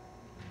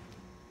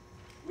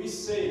 we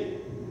say,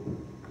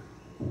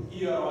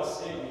 you are our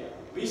Savior.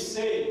 We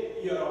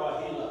say, you are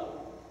our healer.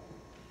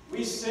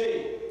 We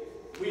say,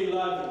 we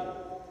love you,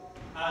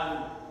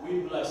 and we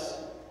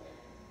bless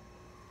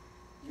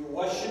you. We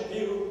worship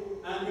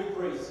you, and we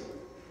praise you.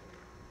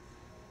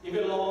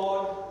 Even,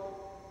 Lord,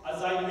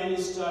 as I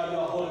minister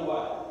your holy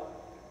word,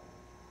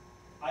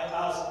 I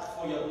ask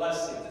for your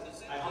blessing.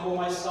 I humble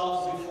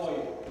myself before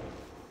you.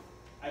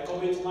 I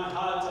commit my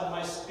heart and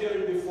my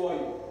spirit before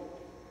you,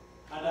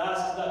 and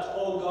ask that,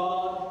 oh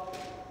God,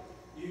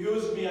 you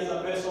use me as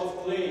a vessel of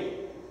clay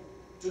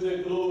to the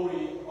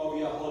glory of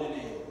your holy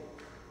name.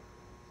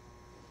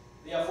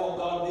 Therefore,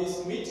 God,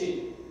 this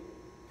meeting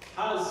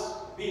has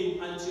been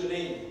unto your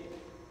name,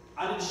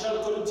 and it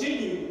shall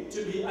continue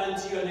to be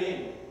unto your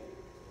name.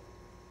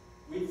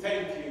 We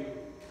thank you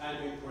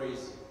and we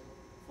praise you.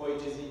 For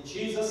it is in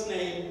Jesus'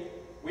 name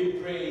we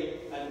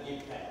pray and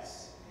give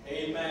thanks.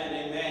 Amen,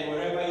 amen.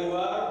 Wherever you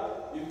are,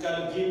 you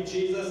can give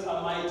Jesus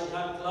a mighty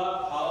hand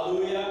clap.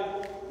 Hallelujah.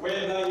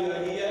 Whether you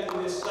are here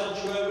in the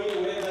sanctuary,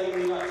 whether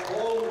you are at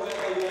home,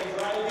 whether you are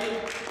driving,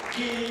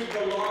 give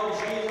the Lord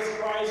Jesus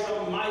Christ a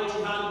mighty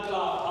hand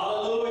clap.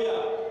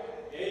 Hallelujah.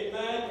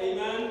 Amen,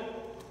 amen.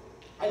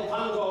 I thank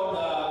God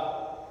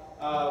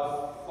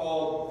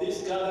for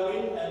this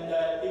gathering, and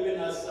even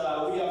as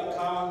we have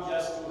come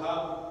just to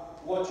have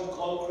what you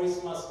call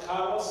Christmas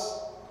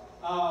carols,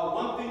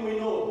 one thing we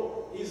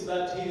know is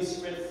that He is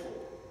faithful.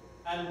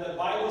 And the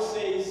Bible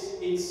says,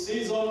 in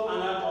season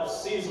and out of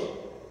season,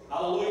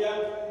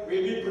 hallelujah,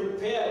 we be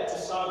prepared to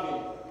serve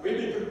Him. We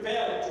be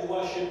prepared to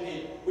worship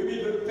Him. We be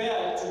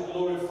prepared to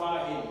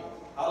glorify Him.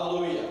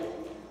 Hallelujah.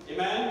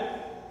 Amen.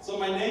 So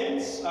my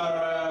names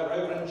are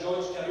Reverend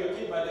George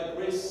Karaoke. By the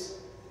grace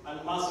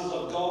and mercies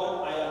of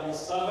God, I am His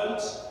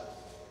servant.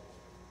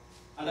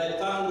 And I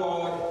thank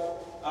God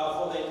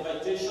for the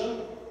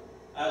invitation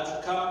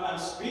to come and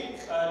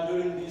speak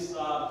during this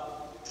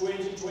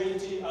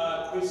 2020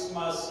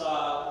 Christmas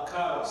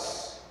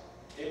carols.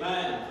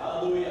 Amen.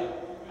 Hallelujah.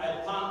 I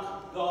thank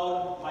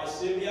God, my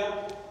Savior.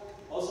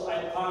 Also,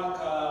 I thank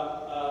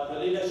the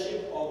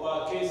leadership of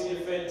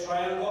KCFA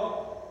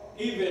Triangle,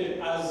 even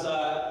as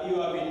you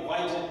have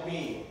invited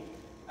me.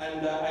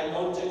 And I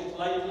don't take it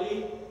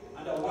lightly.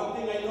 And one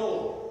thing I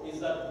know is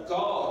that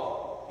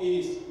God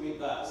is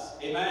with us.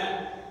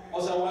 Amen.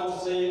 Also, I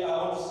want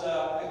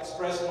to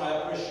express my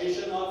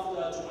appreciation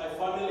to my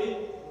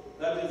family.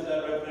 That is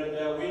Reverend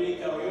Willie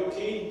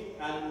Karaoke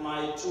and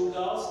my two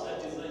girls,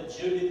 that is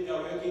Judith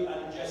Karaoke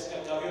and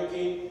Jessica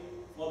Karaoke,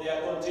 for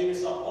their continued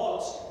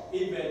support,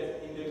 even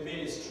in the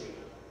ministry.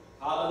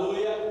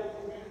 Hallelujah.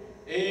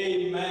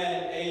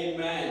 Amen.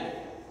 Amen.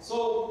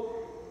 So,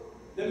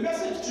 the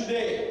message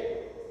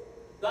today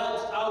that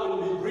I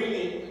will be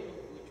bringing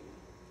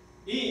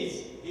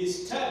is He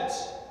stepped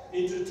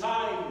into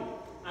time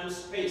and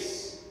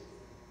space.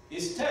 He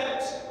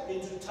stepped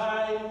into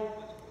time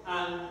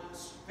and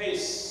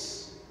space.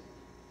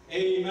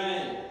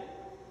 Amen.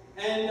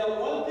 And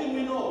one thing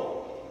we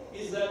know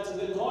is that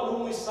the God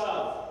whom we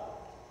serve,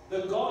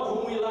 the God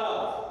whom we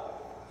love,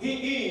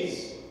 He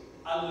is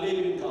a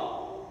living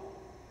God.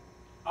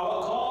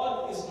 Our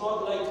God is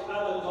not like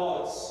other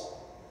gods.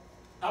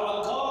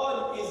 Our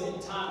God is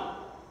eternal.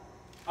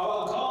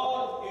 Our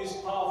God is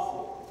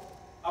powerful.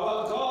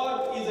 Our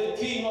God is the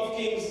King of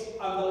kings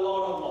and the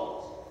Lord of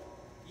lords.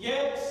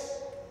 Yet,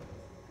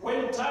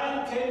 when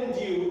time came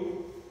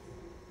due,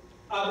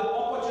 at the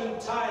opportune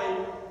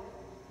time,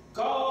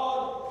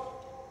 God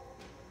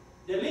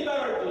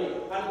deliberately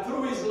and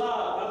through His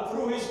love and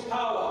through His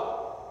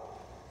power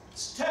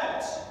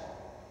stepped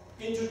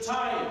into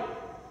time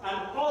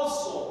and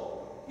also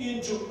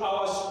into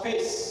our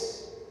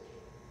space.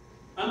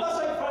 And thus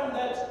I find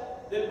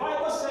that the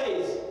Bible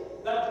says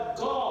that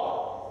God,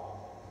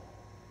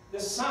 the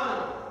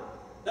Son,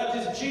 that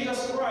is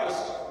Jesus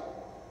Christ,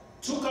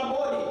 took a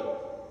body,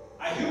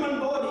 a human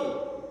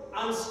body,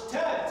 and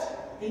stepped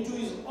into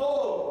His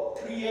own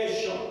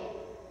creation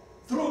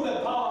through the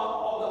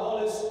power of the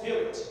Holy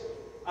Spirit.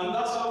 And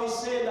that's how we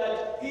say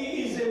that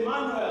He is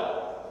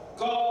Emmanuel,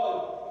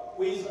 God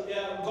with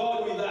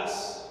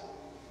us.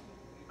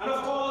 And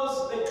of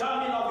course, the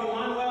coming of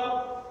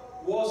Emmanuel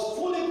was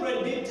fully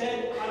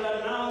predicted and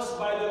announced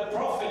by the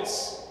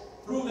prophets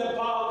through the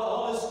power of the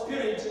Holy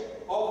Spirit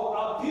of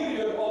a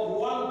period of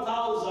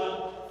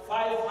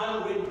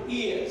 1,500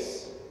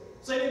 years.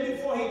 So even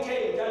before He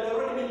came, it had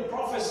already been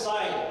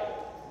prophesied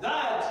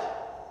that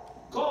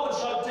God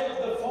shall take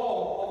the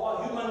form of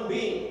a human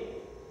being.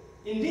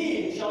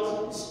 Indeed, He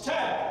shall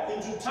step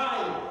into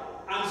time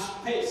and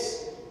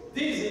space.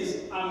 This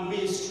is a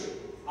mystery.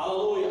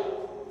 Hallelujah.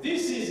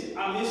 This is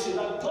a mystery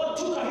that God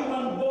took a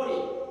human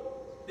body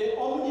the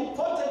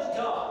omnipotent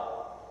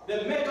God,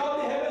 the maker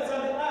of the heavens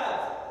and the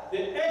earth,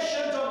 the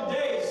ancient of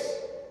days,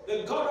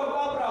 the God of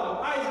Abraham,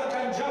 Isaac,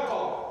 and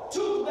Jacob,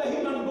 took the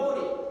human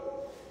body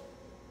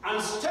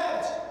and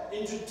stepped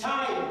into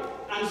time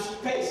and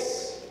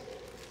space.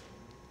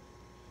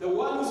 The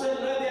one who said,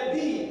 "Let there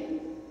be,"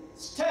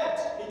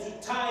 stepped into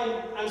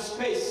time and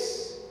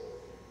space.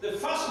 The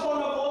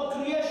firstborn of all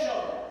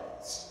creation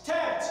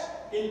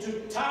stepped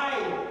into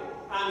time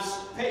and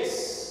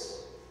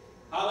space.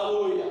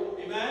 Hallelujah.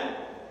 Amen.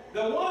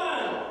 The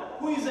one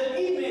who is the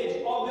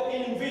image of the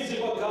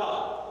invisible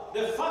God,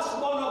 the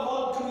firstborn of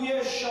all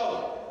creation,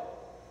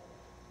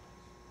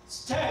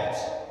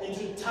 stepped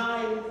into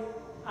time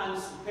and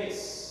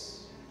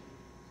space.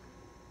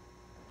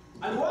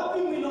 And one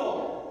thing we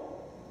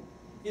know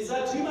is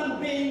that human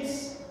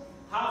beings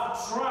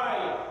have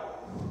tried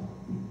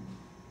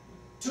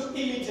to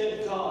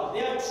imitate God. They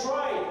have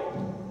tried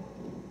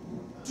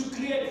to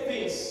create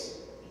things.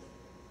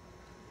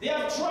 They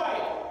have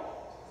tried.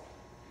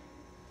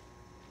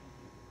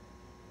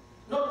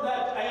 Not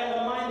that I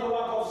undermine the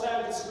work of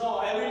scientists, no,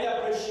 I really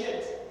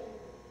appreciate.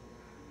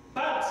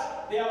 But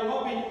they have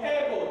not been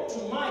able to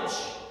match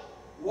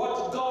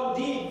what God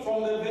did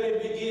from the very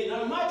beginning,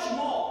 and much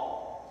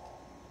more.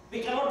 They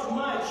cannot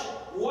match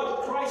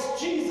what Christ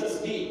Jesus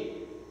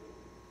did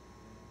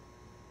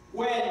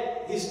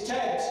when he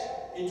stepped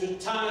into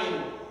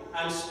time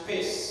and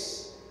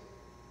space.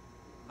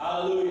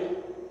 Hallelujah.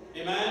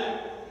 Amen.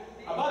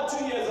 About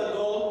 2 years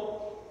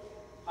ago,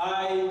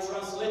 I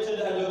translated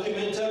a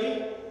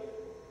documentary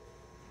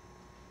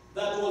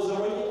that was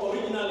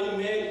originally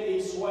made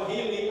in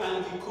Swahili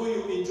and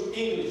Kikuyu into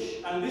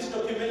English. And this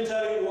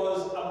documentary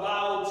was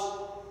about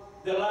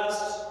the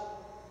last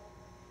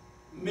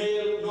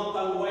male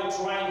northern white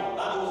rhino.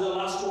 That was the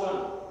last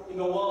one in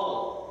the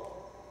world.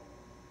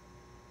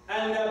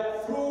 And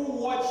through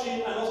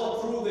watching and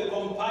also through the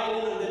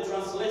compiling and the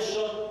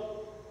translation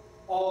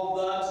of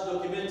that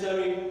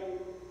documentary,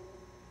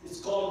 it's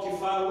called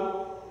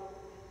Kifaru,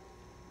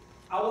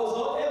 I was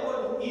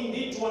able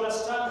indeed to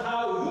understand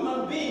how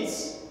human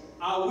beings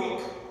are weak.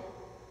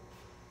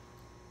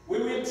 We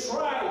will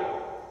try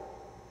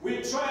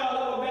our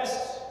level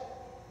best,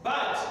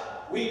 but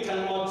we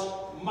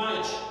cannot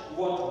match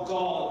what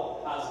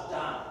God has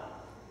done.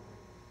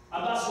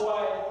 And that's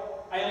why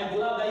I am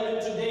glad that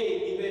even today,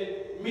 in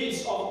the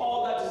midst of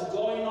all that is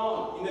going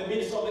on, in the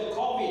midst of the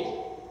COVID,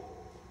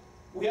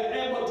 we are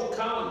able to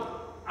come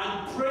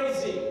and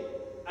praise him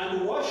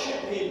and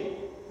worship him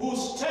who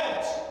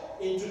stepped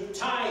into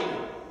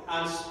time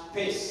and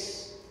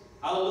space.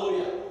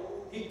 Hallelujah.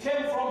 He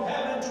came from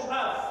heaven to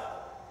earth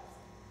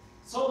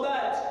so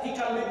that he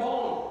can be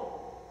born.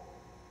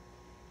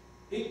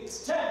 He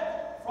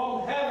stepped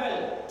from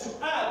heaven to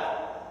earth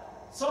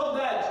so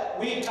that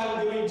we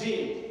can be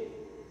redeemed.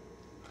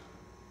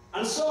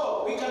 And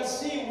so we can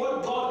see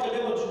what God can be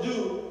able to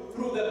do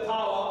through the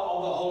power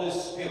of the Holy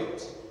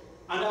Spirit.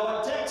 And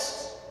our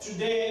text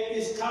today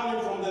is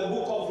coming from the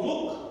book of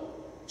Luke,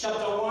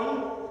 chapter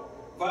 1,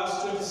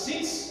 verse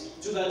 26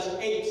 to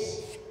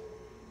 38.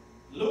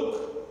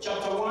 Luke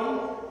chapter 1,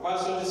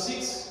 verse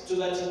 26 to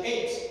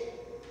 38.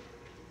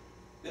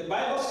 The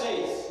Bible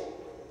says,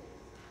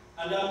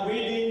 and I'm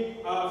reading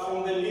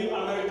from the New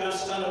American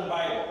Standard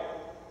Bible.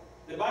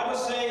 The Bible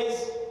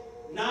says,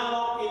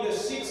 "Now in the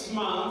 6th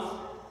month,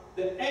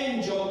 the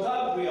angel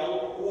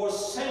Gabriel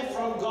was sent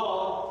from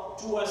God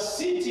to a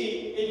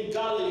city in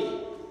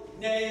Galilee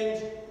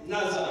named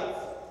Nazareth,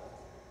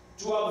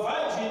 to a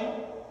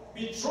virgin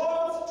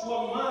betrothed to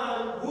a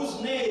man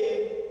whose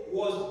name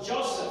was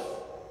Joseph,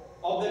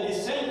 of the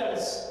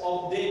descendants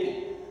of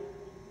David.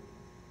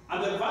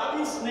 And the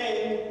virgin's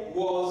name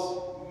was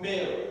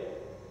Mary.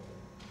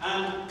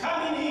 And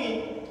coming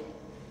in,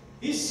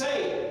 he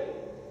said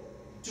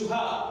to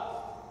her,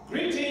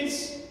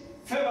 'Greetings,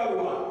 favored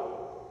one,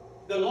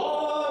 the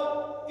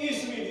Lord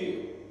is with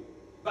you.'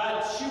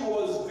 But she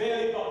was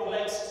very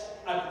perplexed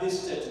at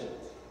this statement,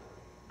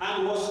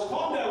 and was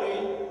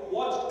pondering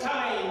what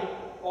kind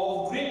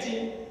of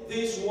greeting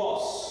this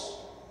was.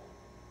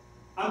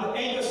 And the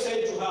angel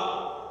said to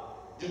her,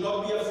 'Do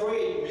not be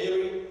afraid,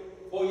 Mary,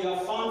 for you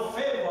have found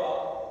favor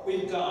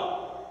with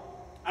God.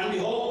 And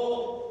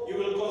behold, you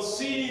will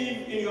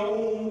conceive in your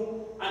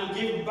womb and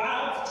give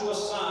birth to a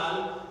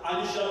son,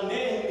 and you shall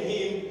name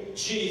him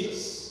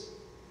Jesus.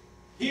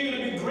 He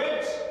will be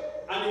great,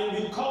 and he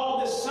will be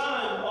called the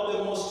Son of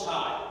the Most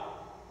High.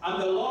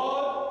 And the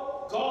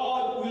Lord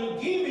God will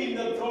give him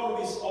the throne of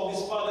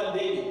his father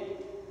David,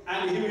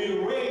 and he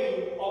will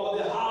reign over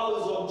the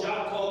house of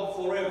Jacob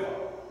forever,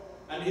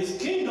 and his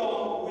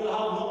kingdom will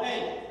have no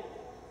end.'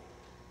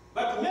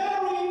 But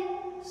Mary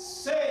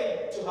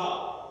said to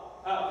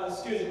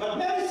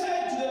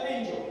the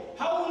angel,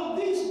 'How will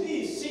this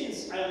be,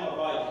 since I am a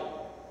virgin?'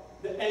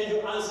 The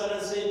angel answered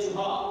and said to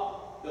her,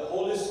 'The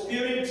Holy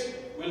Spirit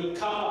will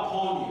come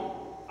upon you,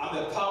 and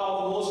the power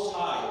of the Most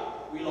High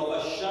will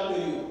overshadow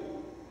you.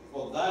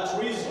 For that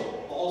reason,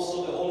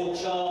 also the Holy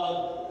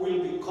Child will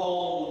be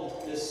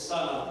called the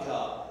Son of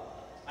God.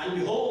 And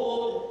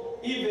behold,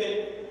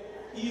 even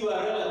your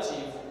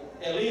relative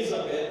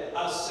Elizabeth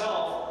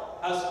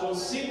herself has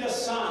conceived a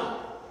son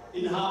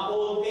in her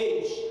old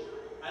age,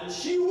 and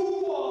she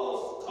who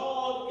was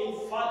called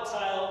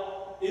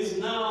infertile is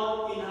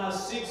now in her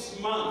 6th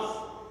month.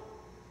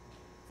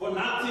 For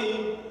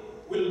nothing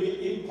will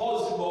be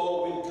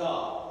impossible with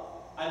God.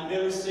 And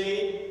Mary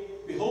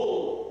said,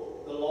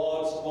 Behold, the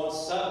Lord's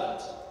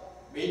bondservant,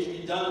 may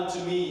it be done to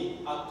me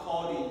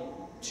according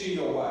to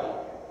your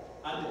word.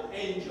 And the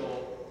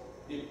angel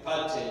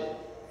departed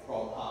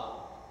from her.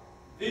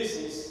 This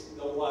is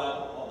the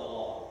word of the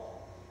Lord.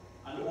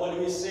 And what do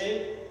we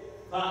say?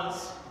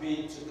 Thanks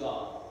be to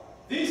God.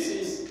 This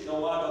is the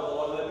word of the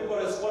Lord. The people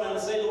respond and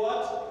say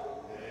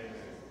what?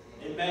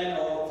 Amen. Amen,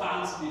 or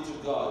thanks be to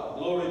God.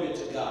 Glory be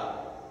to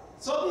God.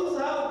 So this is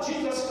how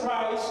Jesus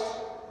Christ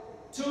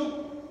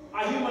took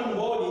a human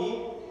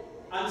body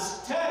and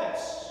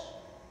stepped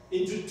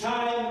into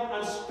time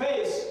and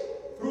space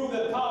through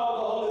the power of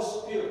the Holy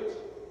Spirit.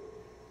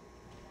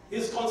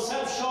 His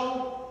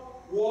conception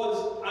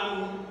was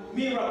a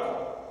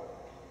miracle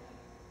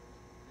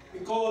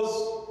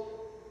because,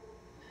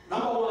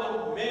 number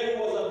one, Mary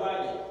was a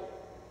virgin.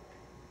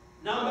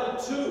 Number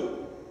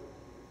two,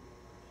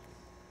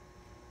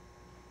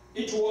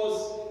 it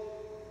was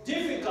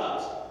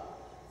difficult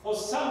for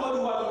somebody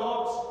who had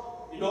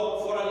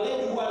not, for a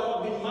lady who had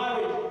not been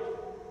married,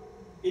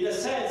 in a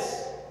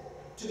sense,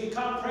 to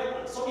become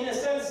pregnant. So in a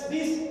sense,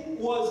 this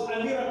was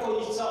a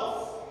miracle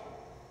itself.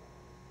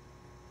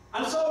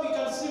 And so we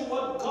can see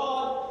what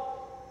God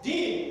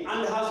did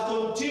and has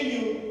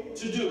continued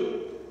to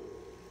do.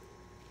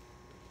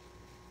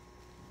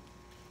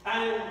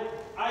 And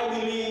I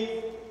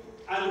believe,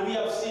 and we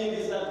have seen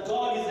this, that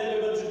God is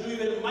able to do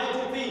even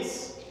mighty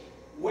things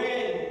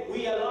when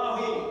we allow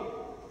Him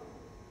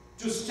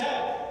to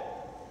step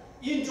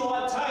into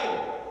our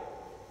time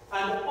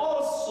and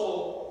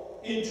also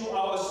into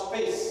our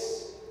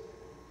space.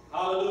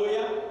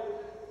 Hallelujah.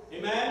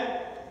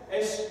 Amen.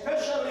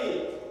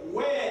 Especially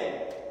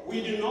when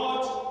we do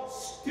not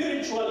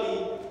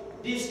spiritually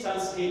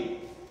distance Him.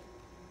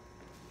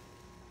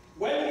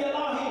 When we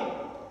allow Him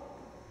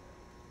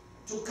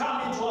to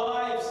come into our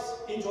lives,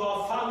 into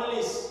our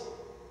families,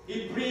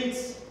 He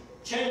brings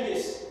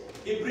changes.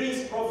 He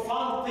brings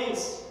profound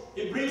things.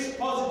 He brings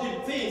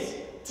positive things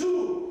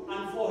to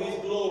and for His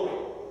glory.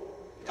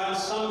 Can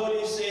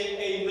somebody say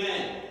amen?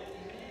 Amen.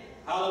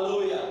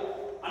 Hallelujah.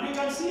 And we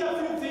can see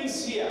a few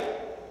things here.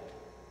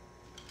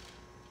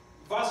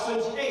 Verse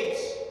 28,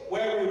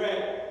 where we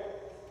read,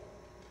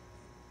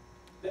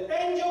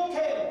 the angel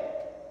came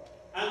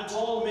and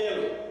told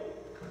Mary,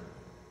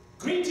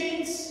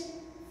 greetings,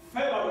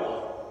 favored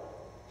one.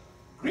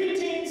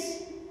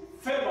 Greetings,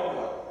 favored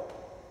one.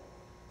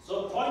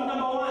 So point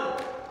number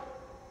one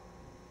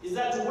is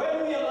that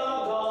when we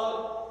allow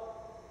God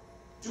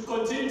to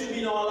continue to be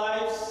in our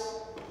lives,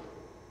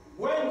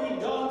 when we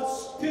don't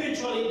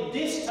spiritually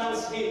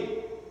distance Him,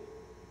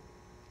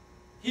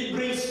 He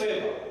brings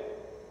favor.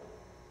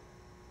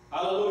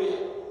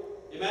 Hallelujah.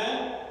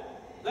 Amen?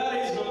 That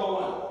is number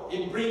one.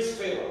 He brings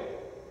favor.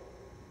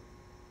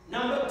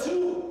 Number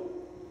two,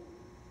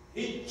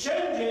 He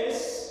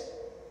changes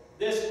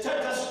the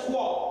status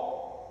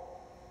quo.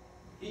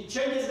 He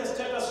changes the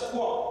status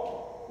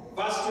quo.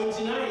 Verse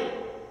 29.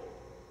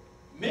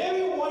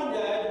 Mary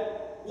wondered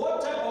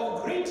what type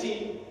of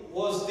greeting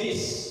was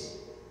this.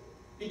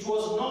 It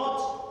was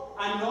not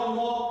a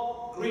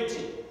normal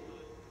greeting.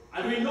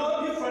 And we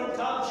know different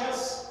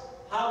cultures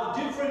have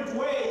different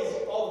ways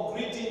of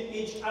greeting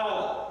each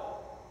other.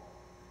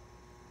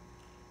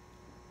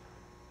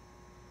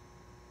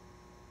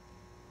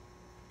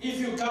 If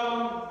you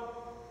come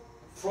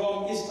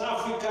from East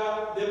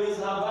Africa, there is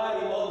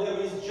habari or there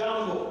is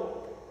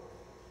jambo.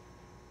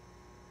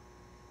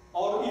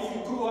 Or if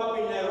you grew up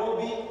in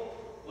Nairobi,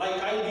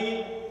 like I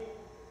did,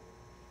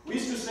 we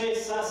used to say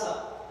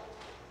sasa,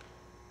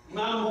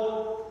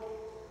 mambo,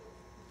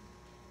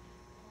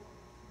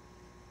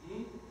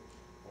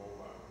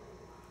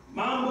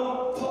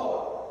 mambo,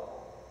 poa,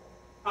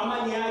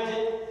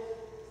 amanyaje.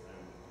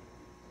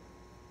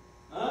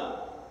 Huh?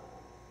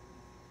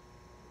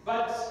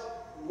 But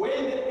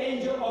when the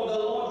angel of the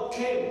Lord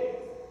came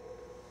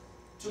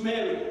to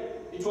Mary,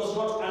 it was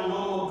not a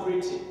normal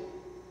greeting.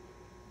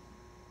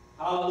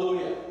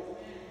 Hallelujah.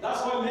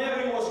 That's why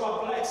Mary was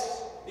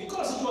perplexed,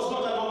 because it was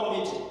not a normal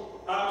meeting.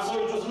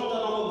 It was not a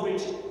normal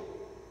greeting.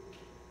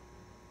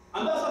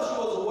 And that's why she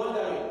was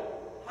wondering,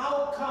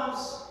 how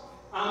comes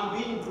I'm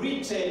being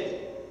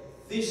greeted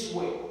this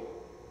way?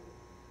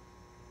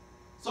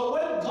 So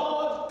when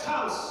God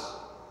comes,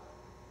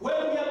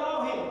 when we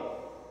allow Him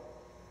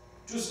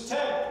to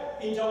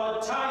step into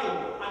our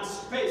time and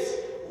space,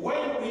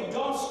 when we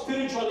don't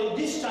spiritually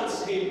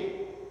distance Him,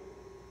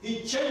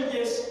 He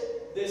changes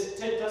the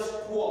status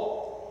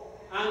quo.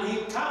 And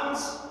He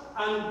comes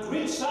and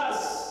greets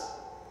us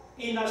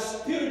in a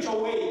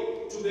spiritual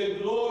way to the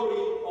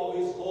glory of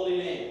His holy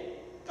name.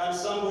 Can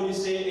somebody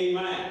say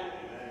amen? Amen.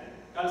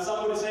 Can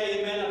somebody say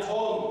amen at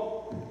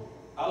home?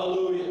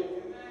 Hallelujah.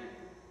 Amen.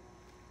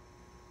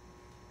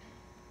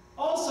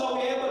 Also,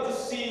 we're able to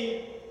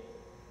see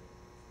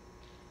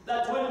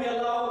that when we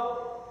allow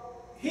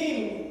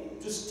him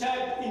to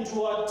step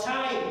into our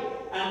time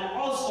and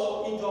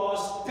also into our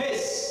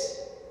space,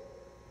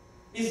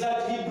 is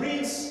that he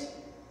brings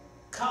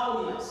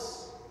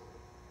calmness.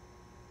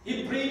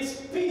 He brings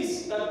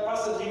peace that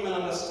passes human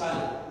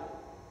understanding.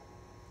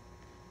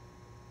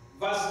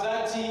 Verse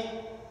 30,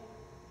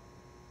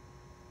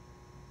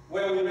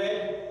 where we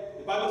read,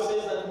 the Bible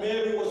says that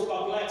Mary was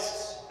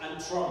perplexed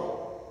and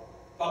troubled.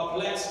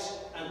 Perplexed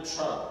and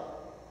troubled.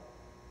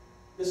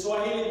 The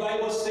Swahili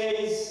Bible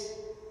says,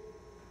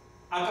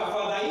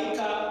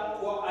 akafadhaika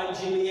kwa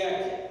ajili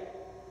yake.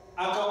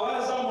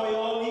 Akawaza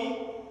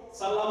moyoni,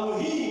 salamu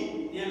hii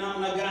ni ya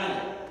namna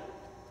gani?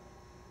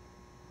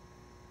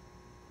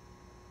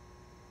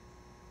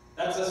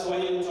 That's the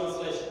Swahili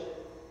translation.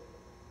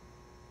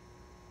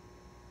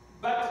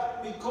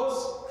 But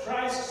because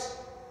Christ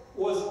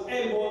was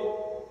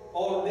able,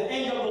 or the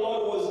angel of the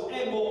Lord was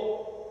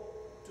able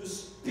to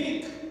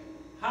speak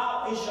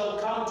how it shall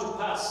come to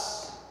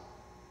pass,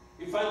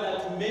 we find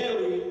that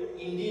Mary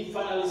indeed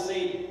finally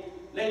said,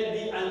 let it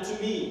be unto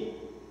me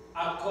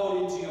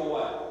according to your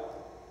word.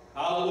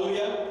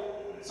 Hallelujah.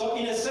 So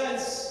in a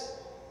sense,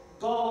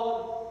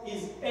 God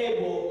is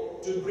able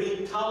to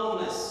bring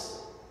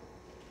calmness,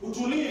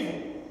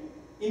 utulivu,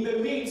 in the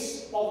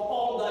midst of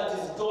all that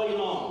is going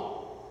on.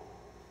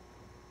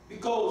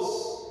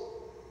 Because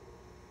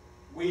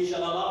we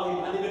shall allow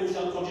him, and even we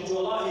shall continue to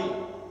allow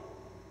him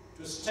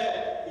to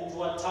step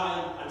into a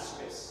time and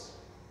space.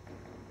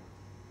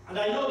 And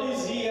I know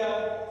this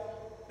year,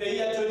 the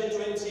year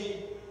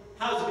 2020,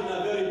 has been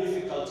a very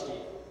difficult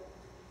year.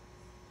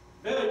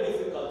 Very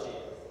difficult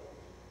year.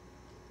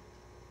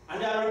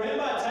 And I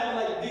remember a time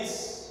like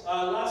this,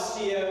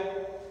 last year,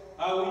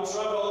 we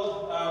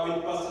traveled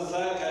with Pastor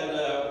Zach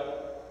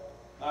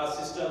and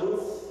Sister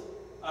Ruth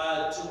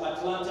to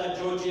Atlanta,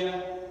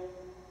 Georgia,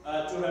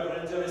 to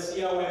Reverend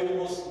Teresia, where we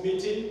was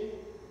meeting.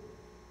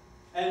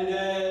 And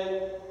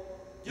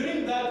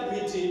during that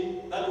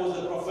meeting, that was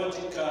the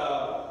prophetic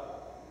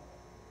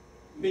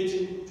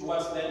meeting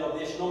towards the end of the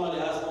year. She normally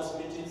has those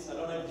meetings. I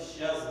don't know if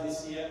she has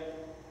this year.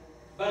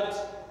 But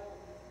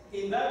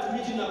in that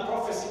meeting, a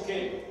prophecy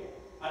came.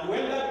 And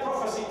when that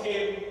prophecy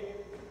came,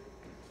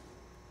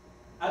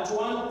 at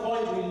one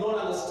point we did not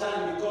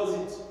understand,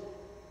 because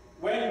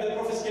when the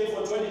prophecy came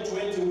for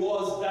 2020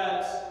 was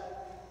that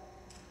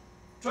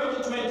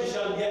 2020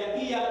 shall be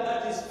a year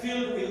that is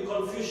filled with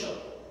confusion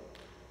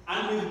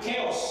and with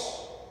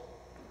chaos.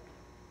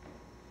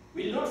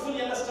 We did not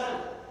fully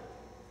understand.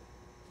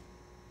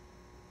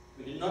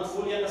 We did not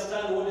fully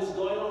understand what is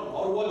going on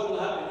or what will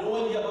happen. You know,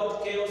 when you hear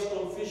about chaos,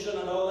 confusion,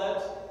 and all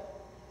that,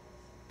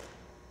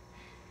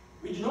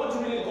 we do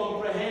not really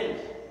comprehend.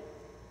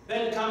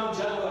 Then come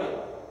January,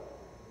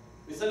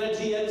 we started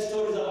hearing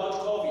stories about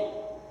COVID.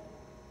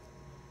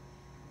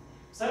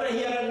 Started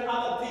hearing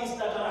other things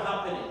that are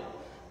happening.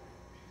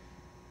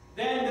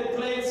 Then the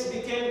planes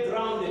became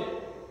grounded.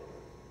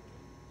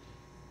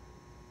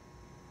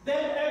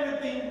 Then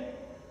everything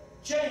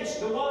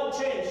changed, the world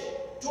changed.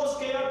 It was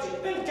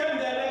chaotic. Then came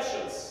the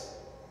elections.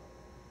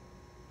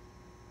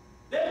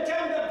 Then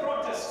came the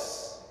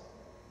protests.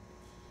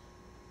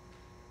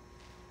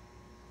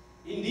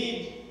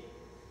 Indeed,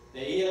 the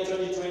year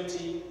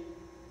 2020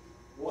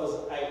 was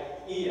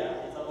a year,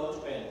 it's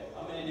about to end.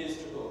 How many days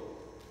to go?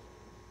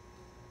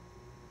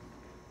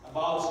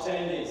 About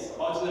 10 days,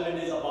 about 11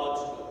 days about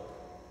to go.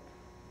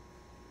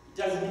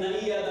 It has been a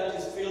year that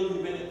is filled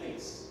with many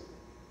things.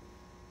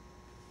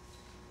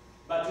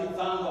 But we thank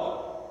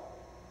God,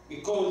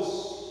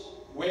 because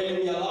when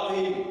we allow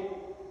him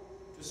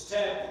to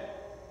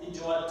step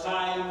into our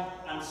time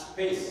and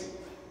space,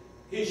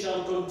 he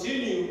shall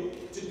continue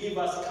to give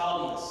us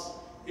calmness.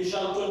 He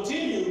shall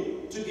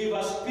continue to give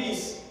us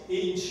peace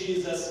in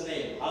Jesus'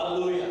 name.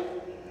 Hallelujah.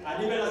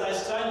 And even as I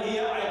stand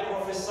here, I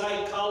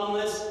prophesy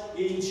calmness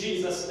in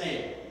Jesus'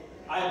 name.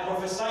 I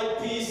prophesy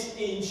peace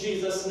in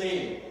Jesus'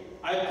 name.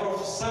 I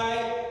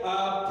prophesy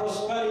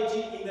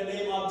prosperity in the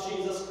name of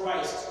Jesus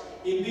Christ.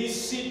 In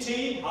this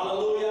city,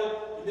 hallelujah,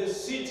 in the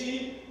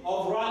city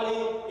of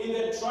Raleigh, in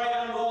the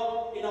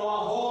Triangle, in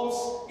our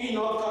homes, in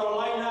North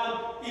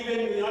Carolina, even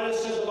in the United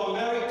States of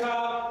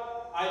America,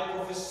 I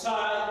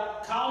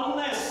prophesy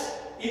calmness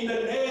in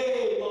the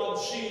name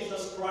of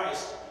Jesus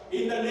Christ.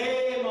 In the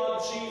name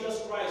of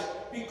Jesus Christ.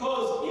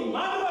 Because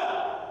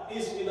Emmanuel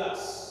is with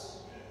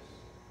us.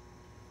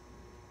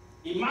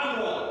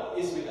 Emmanuel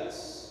is with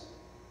us.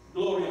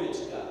 Glory be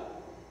to God.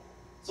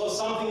 So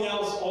something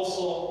else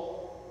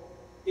also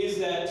is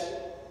that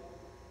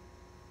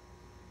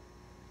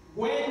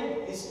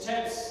when he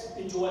steps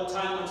into a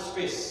time and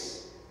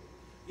space,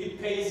 he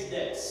pays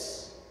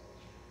debts.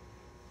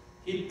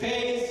 He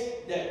pays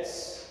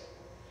debts.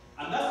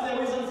 And that's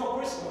the reason for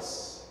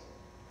Christmas.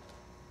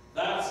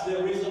 That's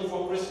the reason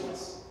for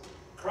Christmas.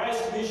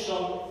 Christ's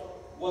mission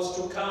was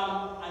to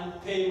come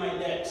and pay my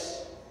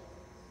debts.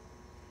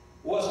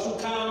 Was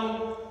to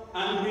come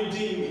and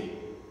redeem me.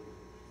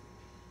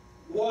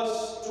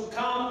 Was to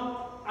come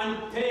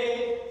and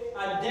pay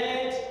a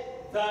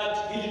debt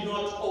that he did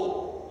not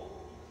owe.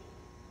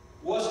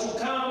 Was to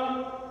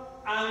come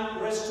and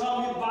and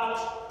restore me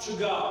back to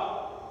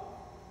God,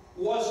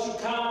 was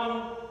to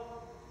come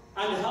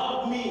and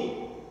help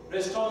me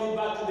restore me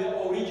back to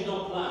the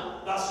original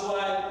plan. That's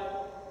why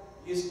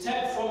he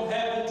stepped from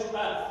heaven to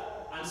earth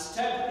and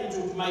stepped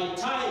into my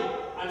time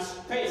and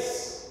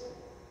space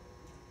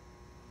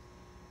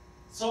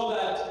so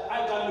that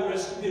I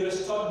can be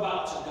restored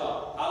back to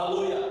God.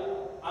 Hallelujah.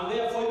 And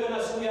therefore, even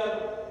as we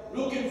are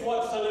looking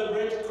forward to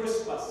celebrate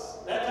Christmas,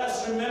 let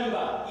us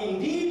remember,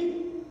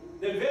 indeed,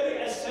 the very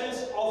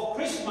essence of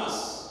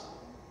Christmas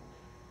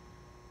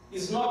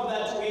is not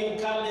that we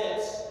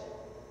incarnate.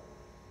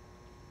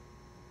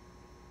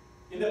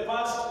 In the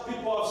past,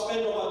 people have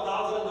spent over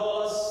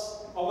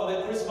 $1,000 over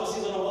the Christmas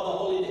season, over the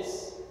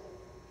holidays.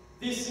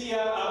 This year,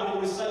 I've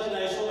been researching,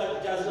 I saw that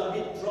it has a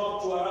bit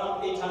dropped to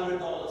around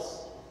 $800.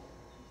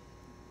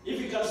 If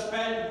you can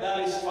spend, that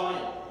is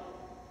fine.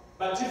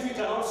 But if you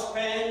cannot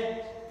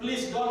spend,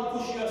 please don't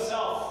push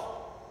yourself.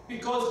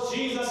 Because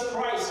Jesus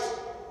Christ,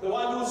 the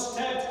one who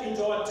stepped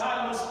into our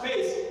time and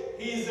space,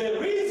 he is the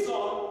reason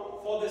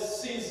for the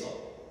season.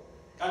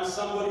 Can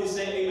somebody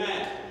say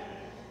amen?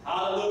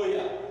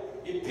 Hallelujah.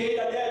 He paid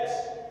a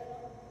debt.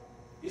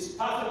 His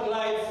perfect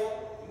life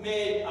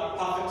made a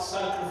perfect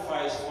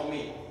sacrifice for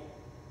me.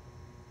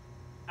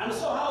 And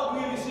so how do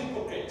we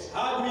reciprocate?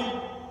 How do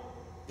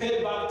we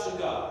pay back to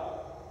God?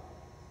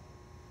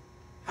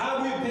 How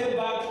do we pay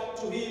back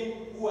to him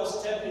who has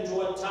stepped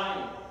into our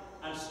time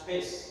and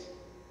space?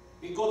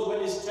 Because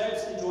when he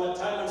steps into our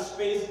time and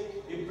space,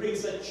 he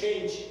brings a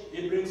change,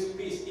 he brings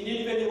peace.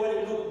 Indeed, even when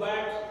we look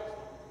back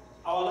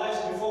our lives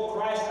before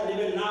Christ, and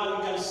even now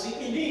we can see,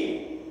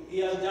 indeed, he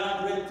has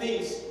done great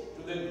things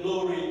to the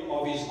glory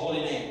of his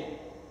holy name.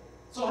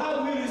 So how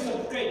do we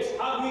reciprocate?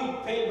 How do we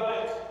pay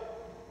back?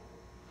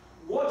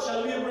 What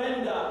shall we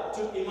render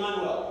to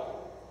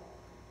Emmanuel?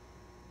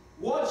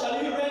 What shall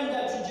we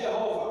render to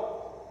Jehovah?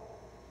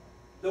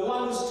 The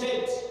one who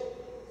stepped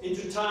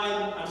into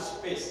time and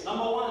space.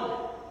 Number one,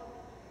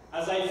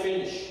 as I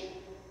finish,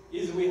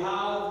 is we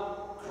have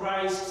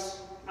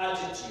Christ's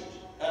attitude.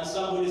 Can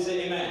somebody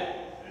say amen?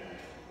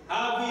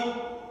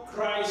 Having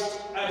Christ's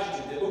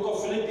attitude. The book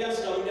of Philippians,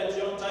 can we read at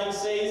your time,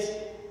 says,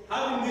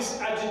 having this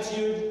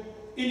attitude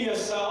in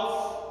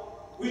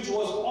yourself, which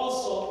was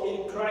also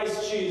in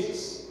Christ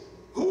Jesus,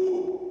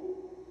 who,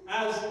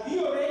 as he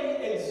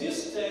already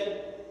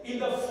existed in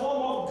the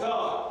form of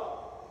God,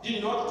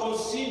 did not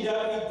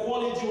consider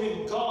equality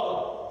with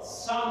God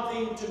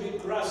something to be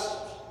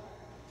grasped,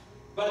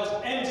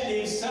 but emptied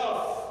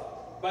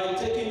himself by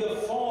taking the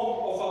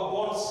form of a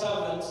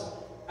bondservant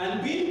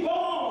and being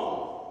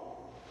born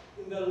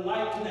in the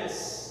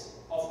likeness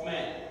of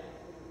men.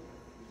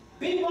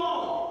 Being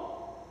born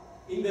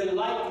in the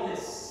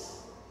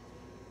likeness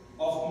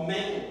of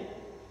men.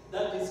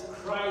 That is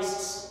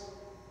Christ's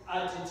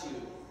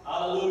attitude.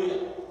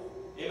 Hallelujah.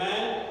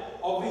 Amen.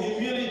 Of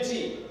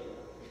humility.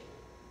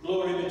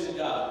 Glory be to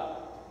God.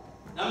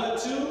 Number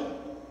two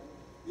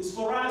is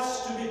for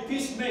us to be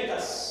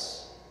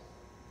peacemakers.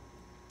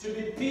 To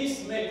be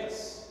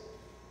peacemakers.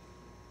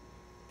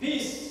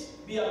 Peace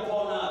be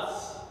upon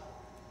us.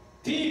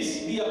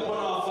 Peace be upon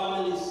our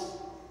families.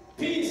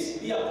 Peace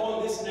be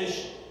upon this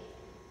nation.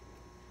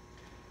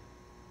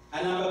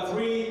 And number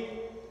three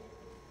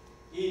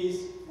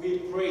is we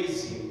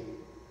praise him.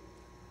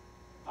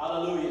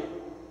 Hallelujah.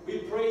 We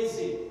praise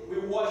him. We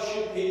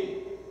worship him.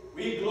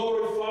 We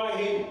glorify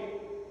him.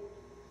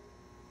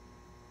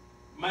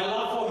 My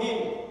love for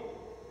him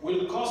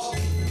will cause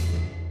me.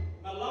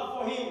 My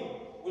love for him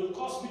will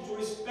cause me to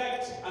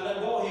respect and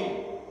adore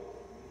him.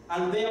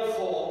 And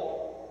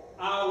therefore,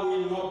 I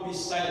will not be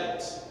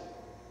silent.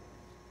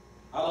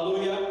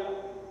 Hallelujah.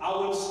 I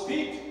will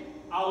speak.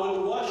 I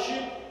will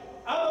worship.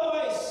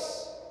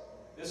 Otherwise,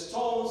 the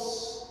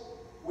stones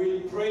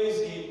will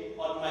praise him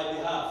on my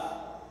behalf.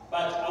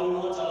 But I will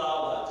not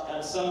allow that.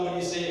 Can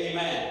somebody say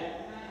amen?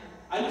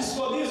 And it's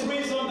for this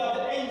reason that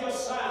the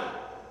angels sang.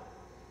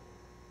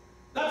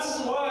 That's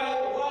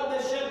why while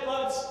the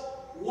shepherds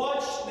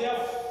watched their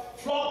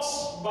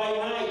flocks by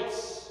night,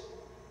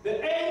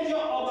 the angel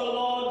of the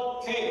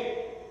Lord came.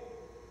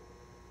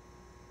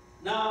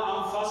 Now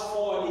I'm fast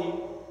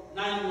forwarding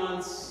 9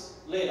 months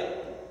later.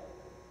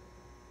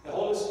 The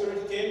Holy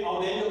Spirit came,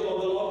 or the angel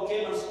of the Lord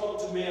came and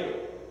spoke to Mary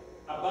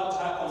about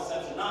her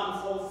conception.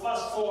 Now I'm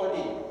fast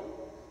forwarding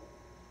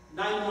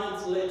 9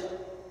 months later.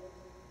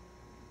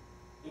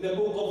 In the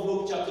book of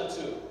Luke chapter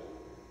 2.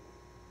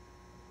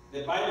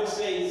 The Bible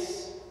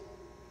says,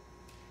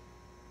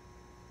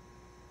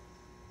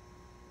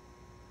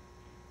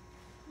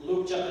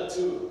 Luke chapter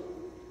 2,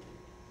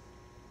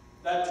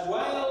 that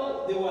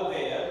while they were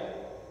there,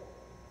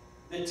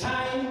 the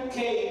time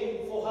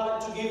came for her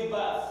to give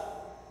birth.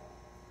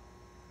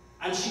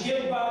 And she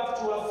gave birth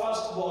to her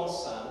firstborn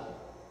son,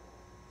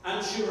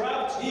 and she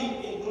wrapped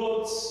him in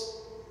clothes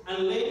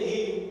and laid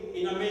him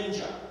in a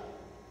manger,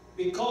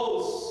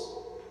 because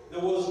there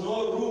was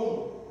no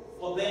room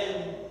for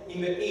them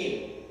in the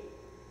inn.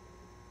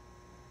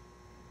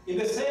 In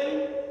the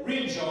same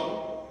region,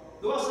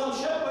 there were some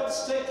shepherds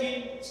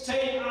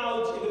staying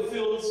out in the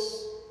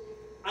fields,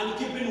 and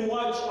keeping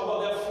watch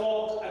over their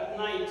flock at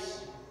night.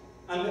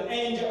 And the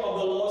angel of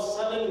the Lord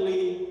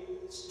suddenly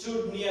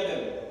stood near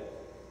them,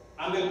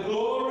 and the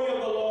glory of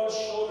the Lord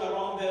shone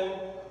around them,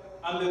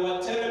 and they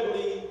were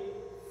terribly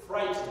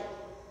frightened.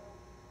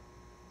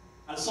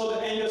 And so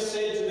the angel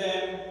said to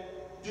them,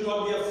 "Do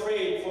not be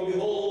afraid, for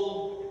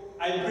behold,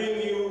 I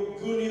bring you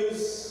good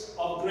news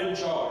of great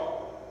joy,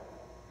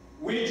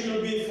 which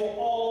will be for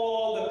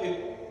all the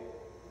people.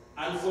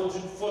 And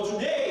for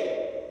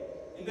today,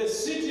 in the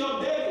city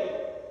of David,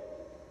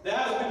 there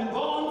has been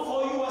born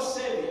for you a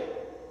Savior,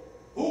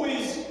 who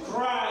is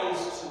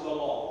Christ the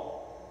Lord.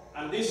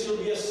 And this will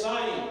be a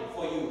sign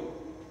for you.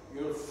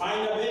 You will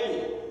find a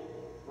baby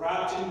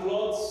wrapped in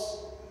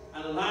clothes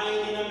and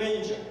lying in a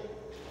manger."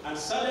 And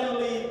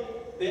suddenly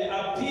there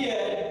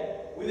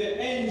appeared with the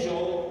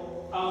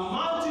angel a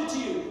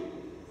multitude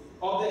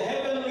of the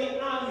heavenly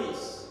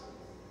armies.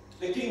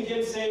 The King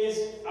James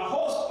says, a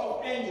host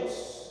of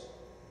angels,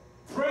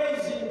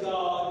 praising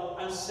God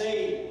and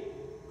saying,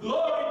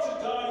 "Glory to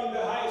God in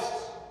the highest,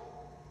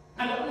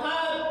 and on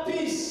earth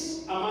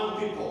peace among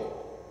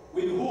people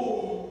with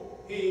whom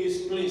he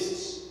is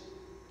pleased."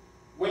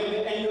 When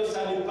the angels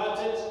had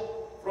departed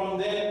from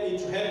them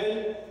into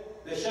heaven,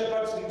 the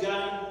shepherds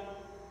began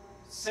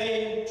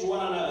saying to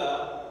one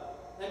another,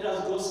 "Let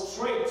us go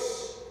straight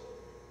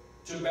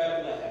to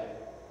Bethlehem."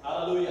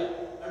 Hallelujah.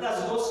 Let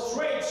us go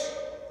straight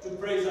to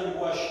praise and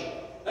worship.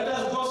 Let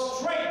us go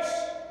straight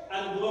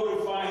and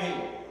glorify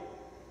him.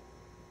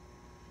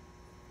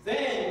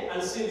 Then,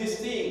 and see this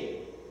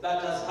thing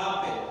that has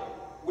happened,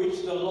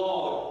 which the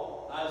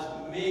Lord has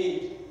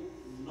made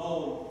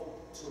known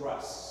to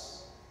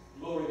us.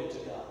 Glory be to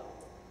God.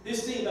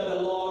 This thing that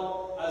the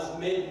Lord has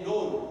made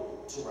known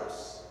to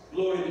us.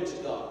 Glory be to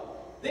God.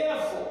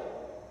 Therefore,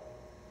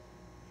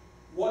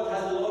 what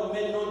has the Lord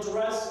made known to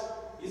us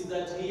is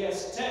that he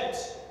has stepped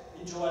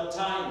into our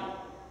time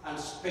and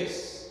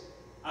space.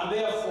 And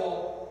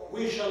therefore,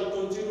 we shall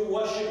continue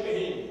worshiping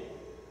him.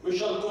 We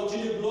shall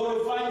continue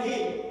glorifying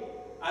him.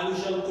 And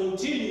we shall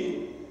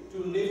continue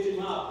to lift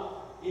him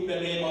up in the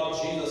name of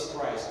Jesus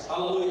Christ.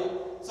 Hallelujah.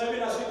 So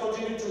even as we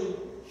continue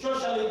to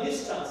socially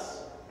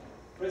distance,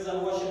 praise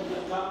and worship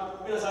will come.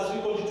 Even as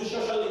we continue to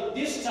socially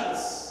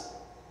distance,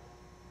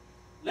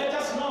 let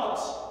us not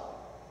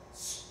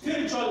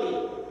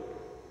spiritually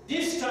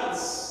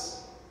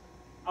distance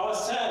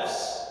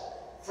ourselves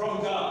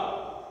from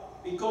God,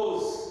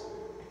 because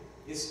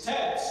he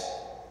stepped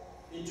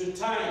into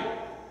time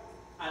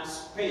and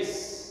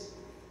space.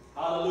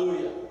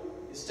 Hallelujah.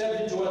 He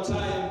stepped into a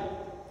time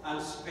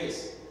and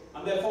space.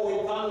 And therefore we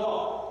thank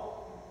God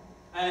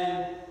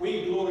and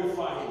we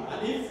glorify him.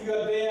 And if you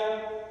are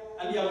there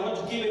and you have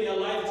not given your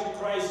life to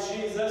Christ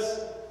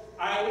Jesus,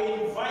 I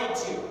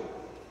invite you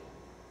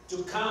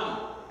to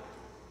come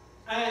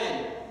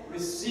and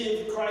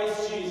receive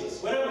Christ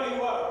Jesus, wherever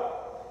you are.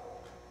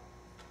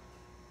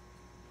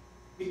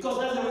 Because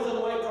that's the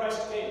reason why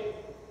Christ came.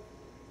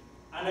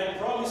 And I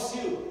promise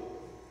you,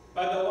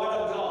 by the word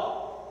of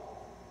God,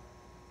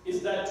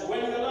 is that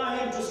when you allow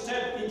him to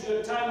step into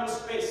your time and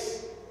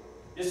space,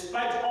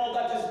 despite all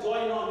that is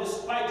going on,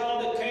 despite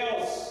all the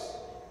chaos,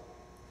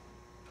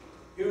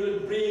 he will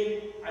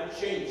bring a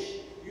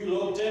change. You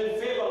will obtain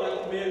favor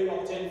like Mary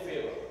obtained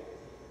favor.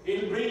 He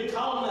will bring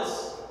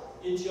calmness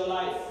into your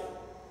life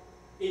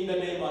in the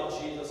name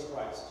of Jesus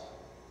Christ.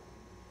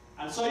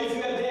 And so if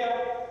you are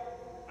there,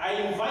 I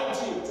invite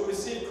you to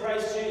receive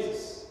Christ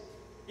Jesus,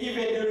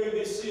 even during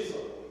this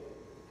season,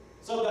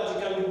 so that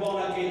you can be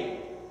born again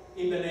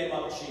in the name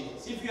of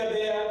Jesus. If you are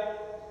there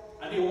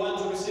and you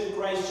want to receive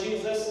Christ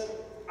Jesus,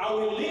 I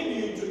will lead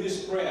you to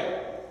this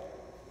prayer,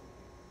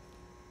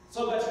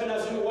 so that even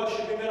as we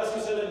worship him, as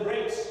we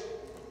celebrate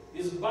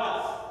his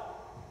birth,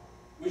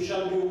 you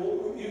shall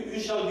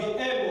be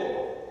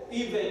able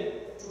even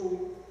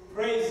to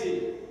praise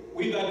him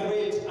with a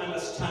great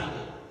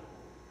understanding.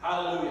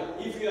 Hallelujah.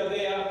 If you are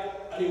there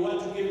and you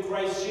want to give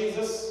Christ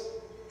Jesus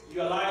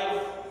your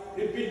life,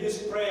 repeat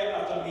this prayer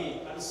after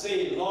me and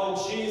say, "Lord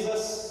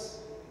Jesus,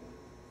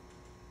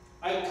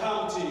 I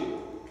come to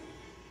you.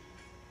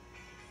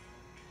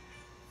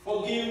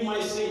 Forgive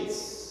my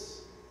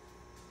sins.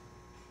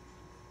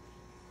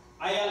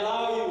 I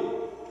allow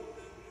you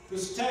to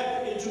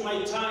step into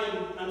my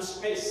time and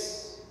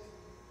space.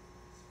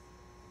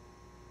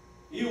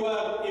 You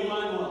are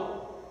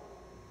Emmanuel.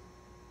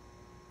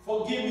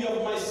 Forgive me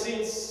of my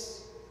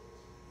sins.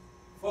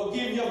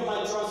 Forgive me of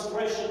my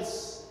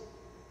transgressions.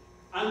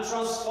 And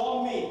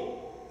transform me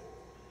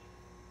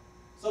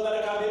so that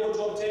I can be able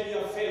to obtain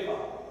your favor.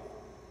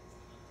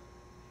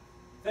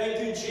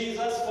 Thank you,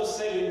 Jesus, for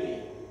saving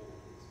me.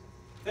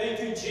 Thank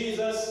you,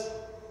 Jesus,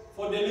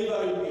 for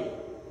delivering me.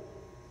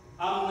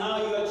 I'm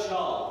now your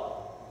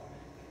child.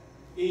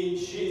 In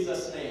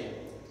Jesus' name,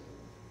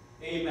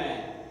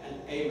 amen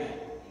and amen.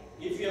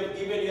 If you have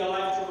given your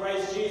life to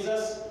Christ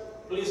Jesus,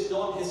 please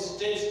don't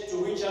hesitate to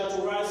reach out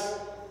to us,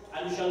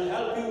 and we shall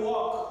help you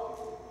walk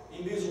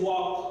in this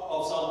walk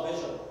of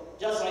salvation.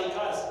 Just like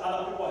us,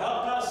 other people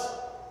helped us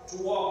to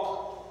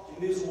walk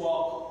in this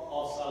walk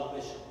of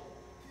salvation.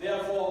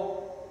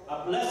 Therefore,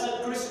 a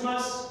blessed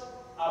Christmas,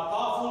 a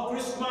powerful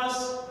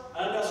Christmas,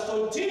 and let us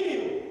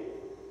continue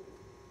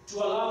to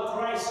allow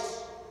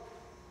Christ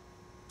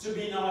to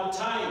be in our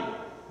time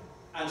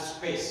and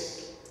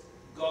space.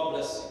 God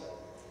bless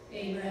you.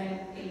 Amen,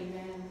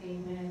 amen,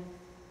 amen.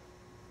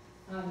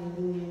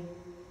 Hallelujah.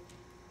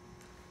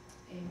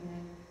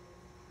 Amen,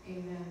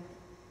 amen.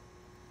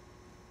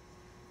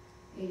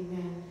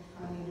 Amen,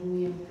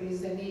 hallelujah.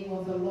 Praise the name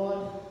of the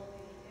Lord.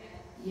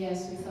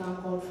 Yes, we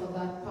thank God for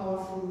that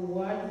powerful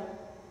word.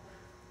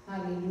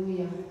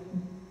 Hallelujah.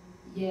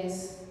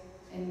 Yes,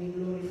 and we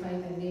glorify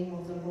the name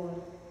of the Lord.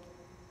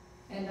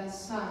 And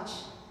as such,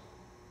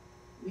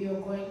 we are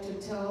going to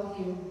tell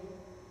him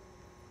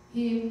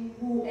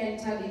who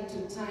entered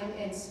into time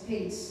and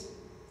space,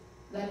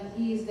 that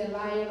he is the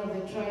Lion of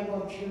the tribe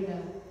of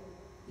Judah.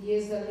 He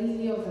is the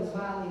lily of the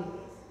valley.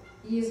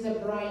 He is the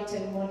bright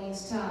and morning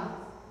star.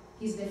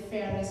 He is the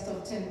fairest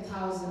of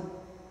 10,000.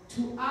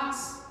 To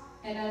us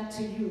and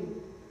unto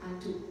you, and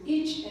to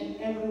each and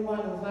every one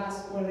of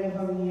us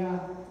wherever we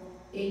are.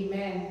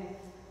 Amen.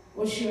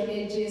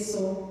 Oshone Jesu,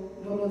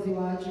 Lorothi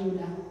wa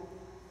Judah.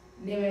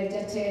 Newe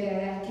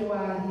jatere ya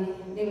kiwari,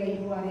 newe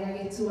ihuari ya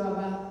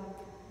gituaba.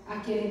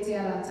 Akirete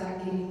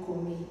alatagiri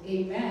komi.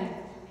 Amen.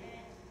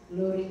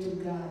 Glory to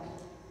God.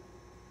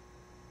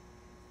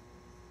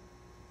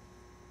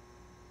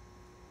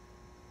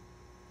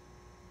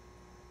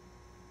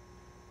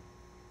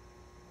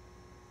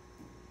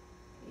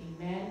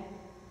 Amen.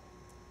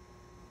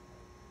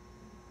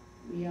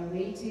 We are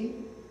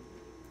waiting.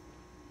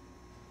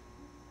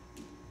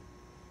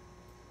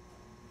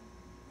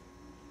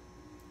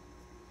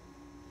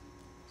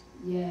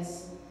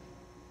 Yes.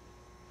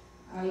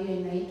 Hiyo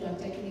inaitwa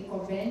technical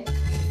bench.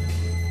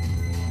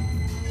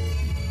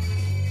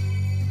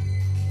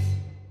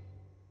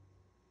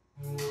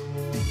 Oh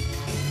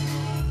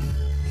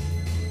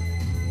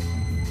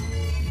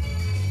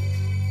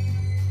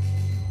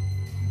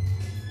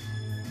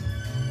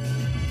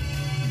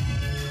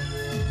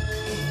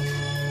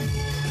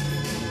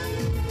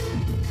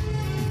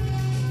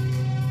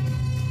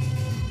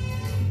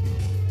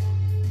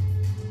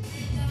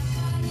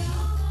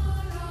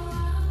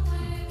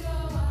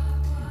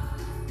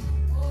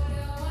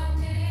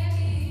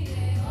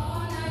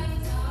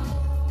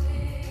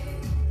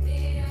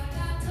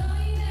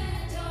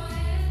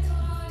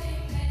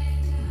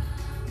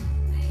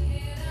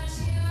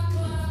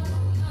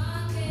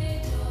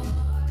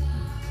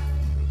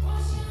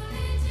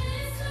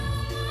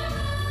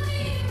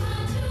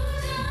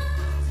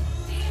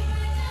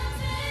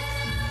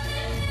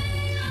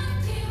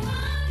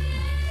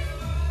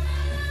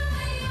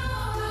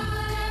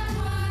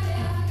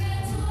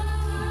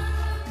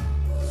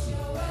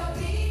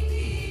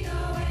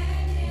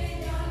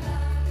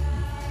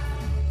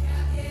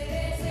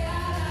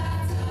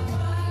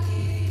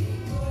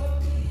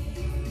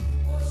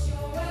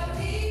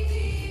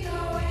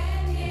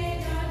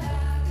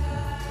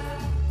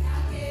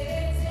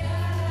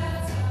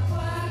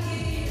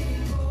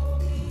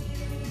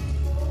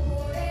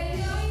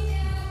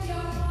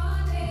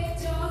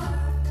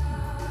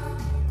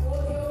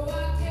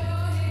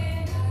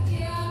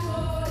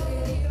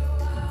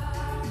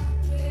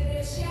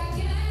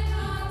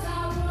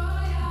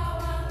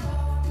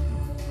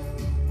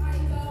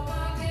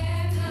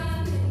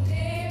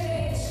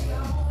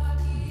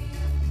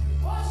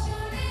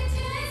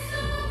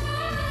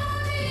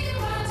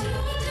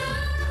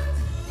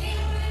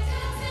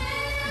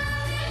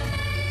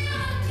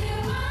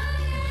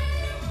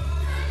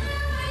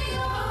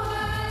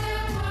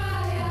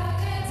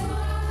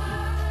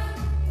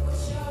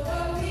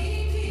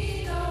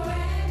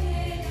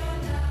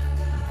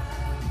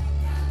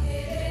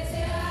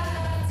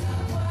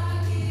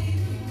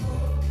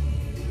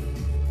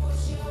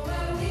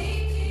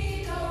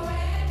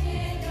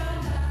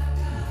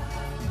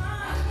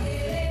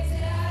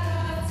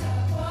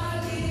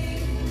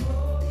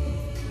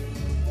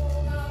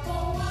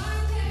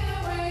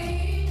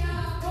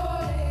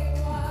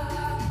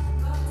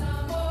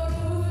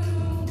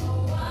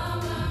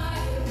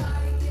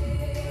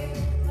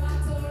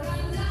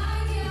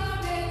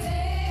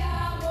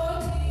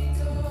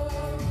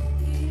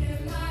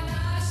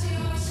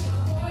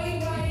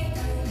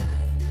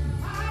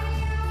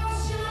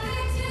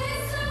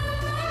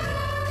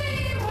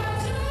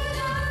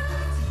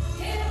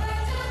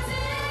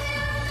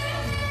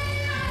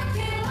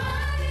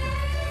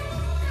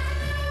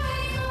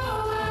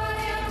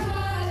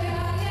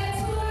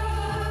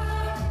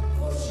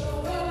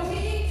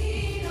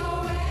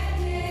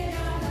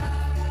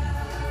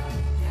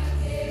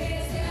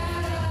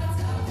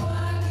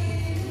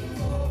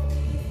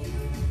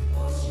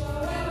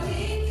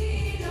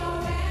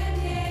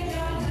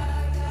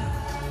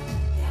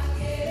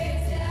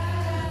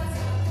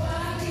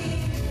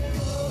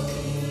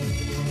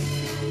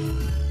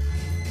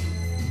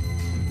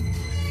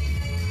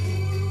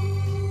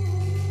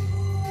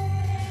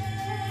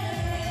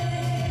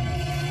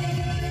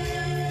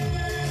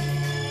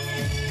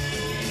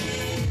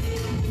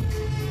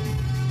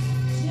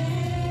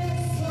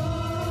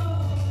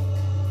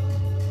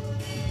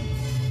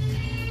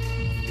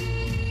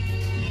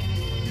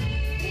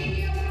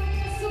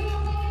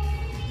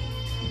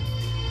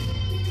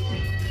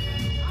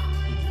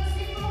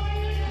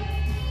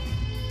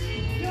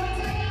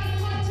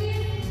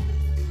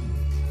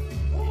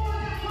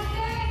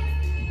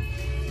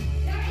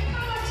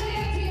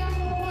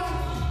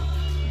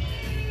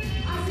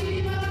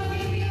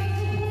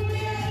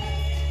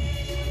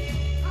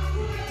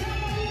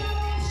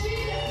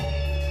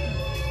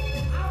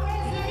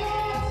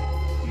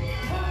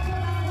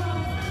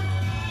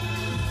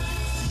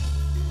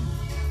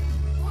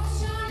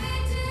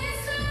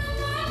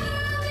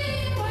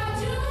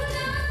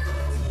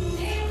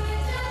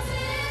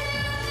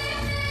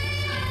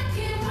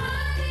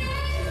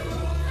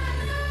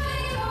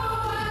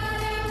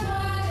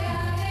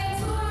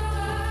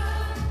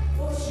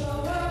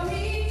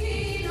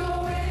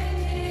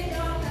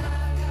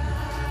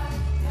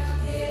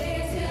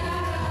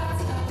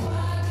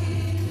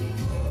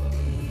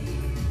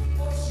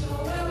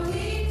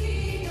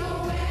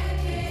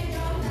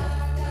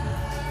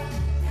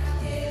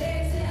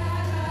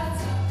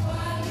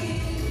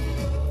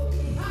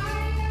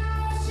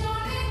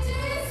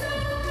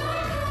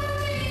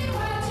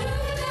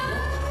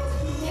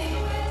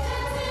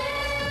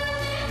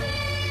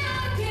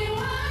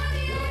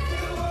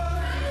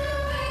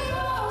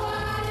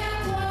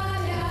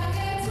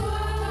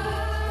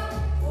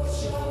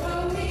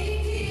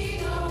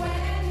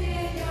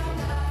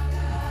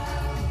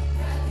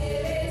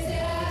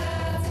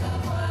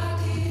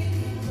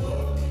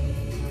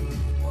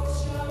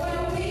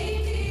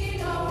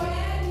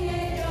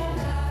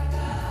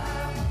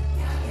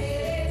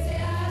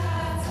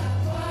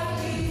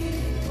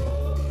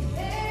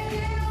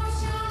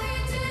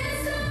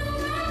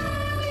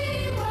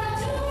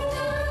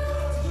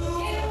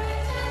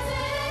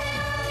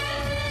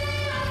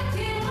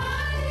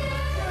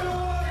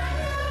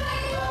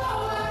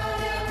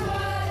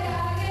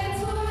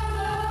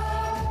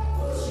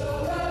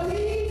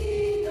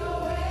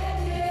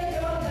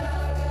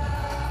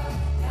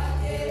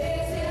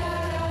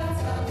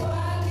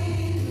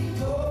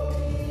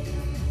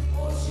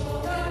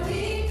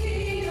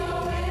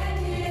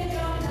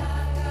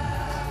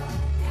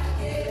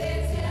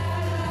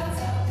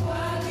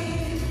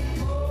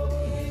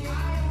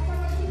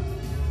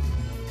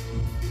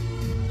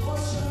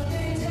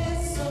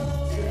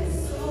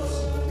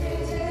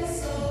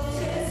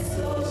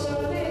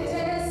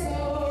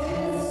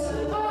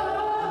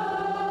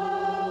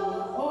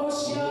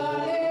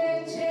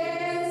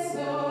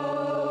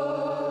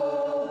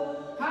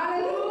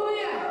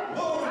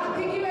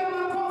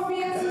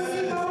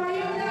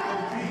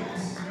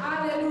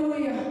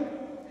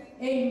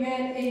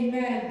Amen,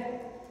 amen.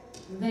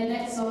 The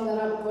next song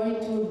that I'm going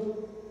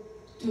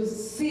to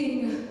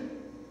sing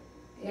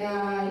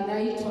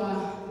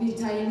inaitwa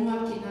Nitainua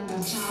Kinanda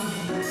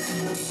Changu.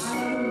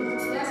 Hallelujah.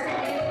 Just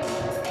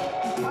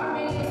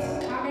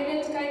a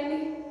minute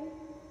kindly.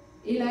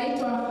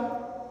 Inaitwa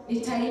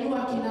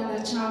Nitainua Kinanda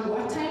Changu.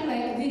 A time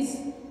like this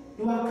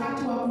ni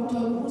wakati wa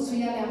kutoruhusu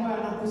yale ambayo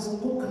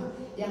yanakuzunguka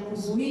ya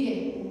kuzuie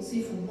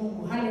kumsifu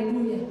Mungu.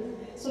 Hallelujah.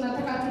 So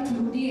nataka tu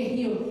turudie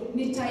hiyo.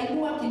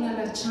 Nitainua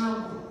kinanda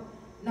changu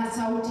na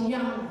sauti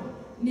yangu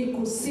ni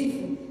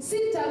kusifu.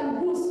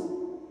 Sitaruhusu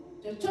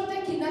chochote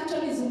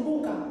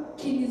kinachonizunguka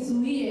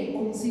kinizuie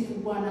kumsifu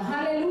Bwana.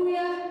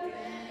 Hallelujah.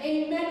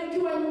 Amen.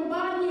 Ukiwa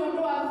nyumbani,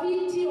 ondoa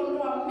viti,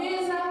 ondoa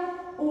meza,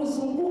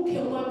 uzunguke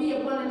umwambie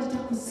Bwana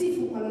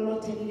nitakusifu kwa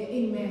lolote lile.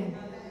 Amen.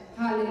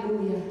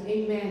 Hallelujah.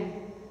 Amen.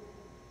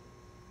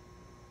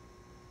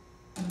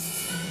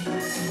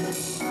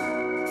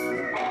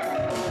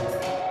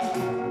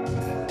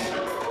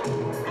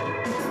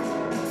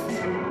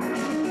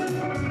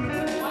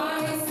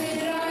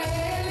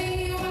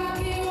 Waisraeli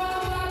wakiwa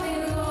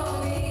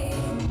Babiloni